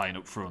guess who's playing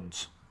up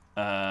front.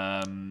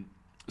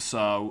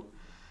 So.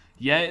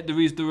 Yeah, there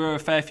are a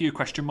fair few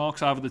question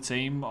marks over the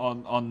team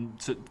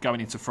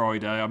going into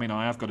Friday. I mean,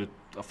 I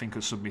think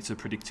I'll submit a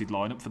predicted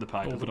lineup for the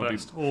paper.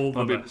 All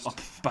the best.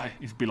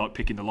 It'd be like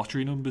picking the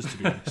lottery numbers, to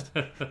be honest.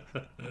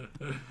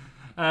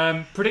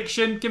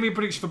 Prediction? Give me a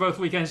prediction for both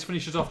weekends to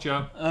finish us off,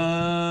 Joe.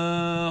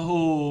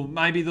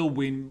 Maybe they'll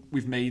win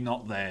with me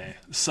not there.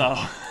 So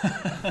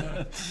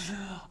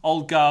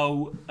I'll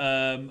go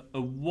a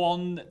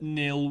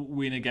 1-0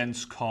 win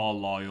against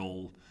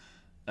Carlisle,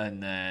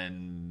 and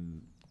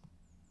then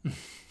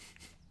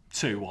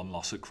 2-1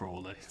 loss at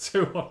Crawley.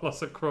 2-1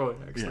 loss at Crawley.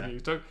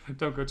 Excellent. Yeah.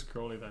 Don't go to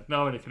Crawley then.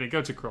 No, only kidding.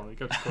 Go to Crawley.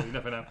 You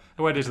never know.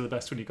 Away days are the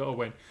best when you've got to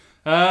win.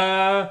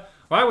 Right,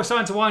 we're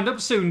starting to wind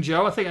up soon,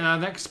 Joe. I think our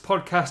next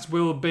podcast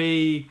will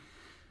be.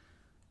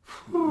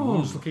 I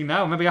was looking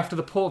now. Maybe after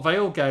the Port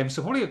Vale game.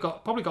 So probably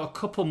got a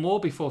couple more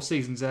before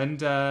season's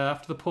end.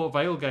 After the Port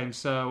Vale game.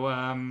 So.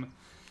 End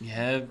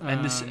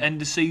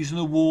the season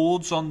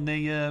awards on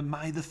the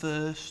May the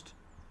 1st.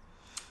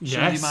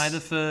 Yes. Sunday, May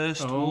the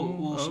 1st,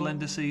 we'll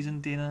end the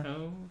season dinner.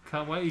 Oh,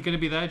 can't wait. You're going to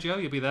be there, Joe?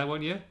 You'll be there,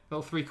 won't you?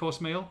 Little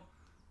 3-course meal?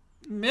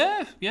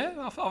 Yeah,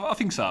 I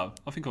think so.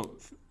 I think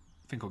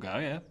I'll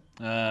go,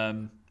 yeah.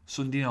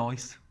 Sunday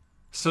night.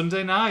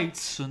 Sunday night?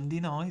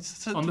 Sunday night.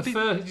 On the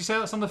 1st? Did you say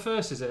that's on the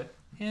 1st, is it?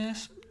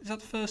 Yes. Is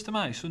that the 1st of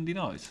May, Sunday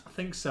night? I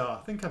think so.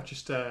 I think I've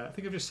just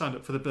signed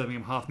up for the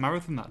Birmingham Half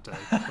Marathon that day.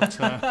 But,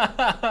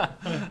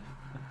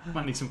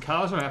 might need some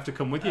cars when I have to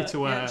come with you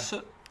to...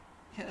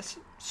 Yes,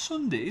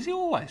 Sunday. Is it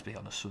always be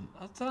on a Sunday?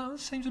 I don't know, it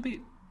seems a bit.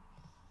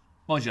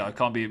 Mind you,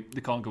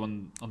 they can't go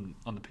on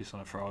the piss on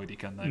a Friday,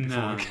 can they?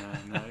 No,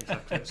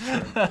 exactly. It's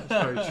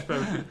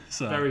true. It's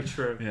very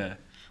true. Yeah.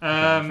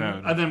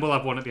 And then we'll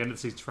have one at the end of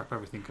the season to wrap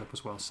everything up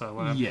as well. So,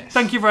 yes.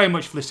 Thank you very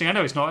much for listening. I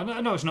know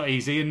it's not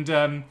easy, and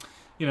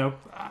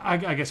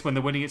I guess when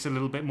they're winning, it's a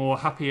little bit more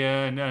happier,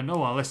 and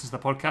I'll listen to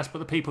the podcast. But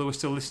the people who are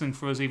still listening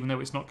for us, even though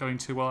it's not going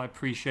too well, I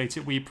appreciate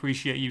it. We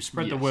appreciate you.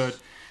 Spread the word.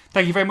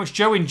 Thank you very much,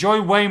 Joe.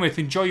 Enjoy Weymouth.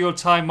 Enjoy your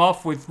time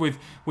off with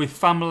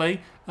family.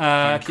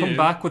 Come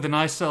back with a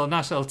nice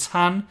little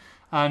tan.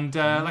 And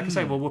like I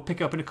say, we'll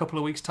pick up in a couple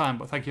of weeks' time.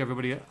 But thank you,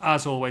 everybody,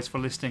 as always, for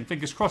listening.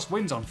 Fingers crossed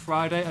wins on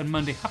Friday and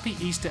Monday. Happy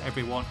Easter,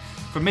 everyone.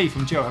 From me,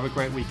 from Joe, have a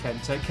great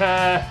weekend. Take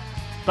care.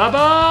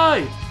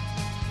 Bye-bye.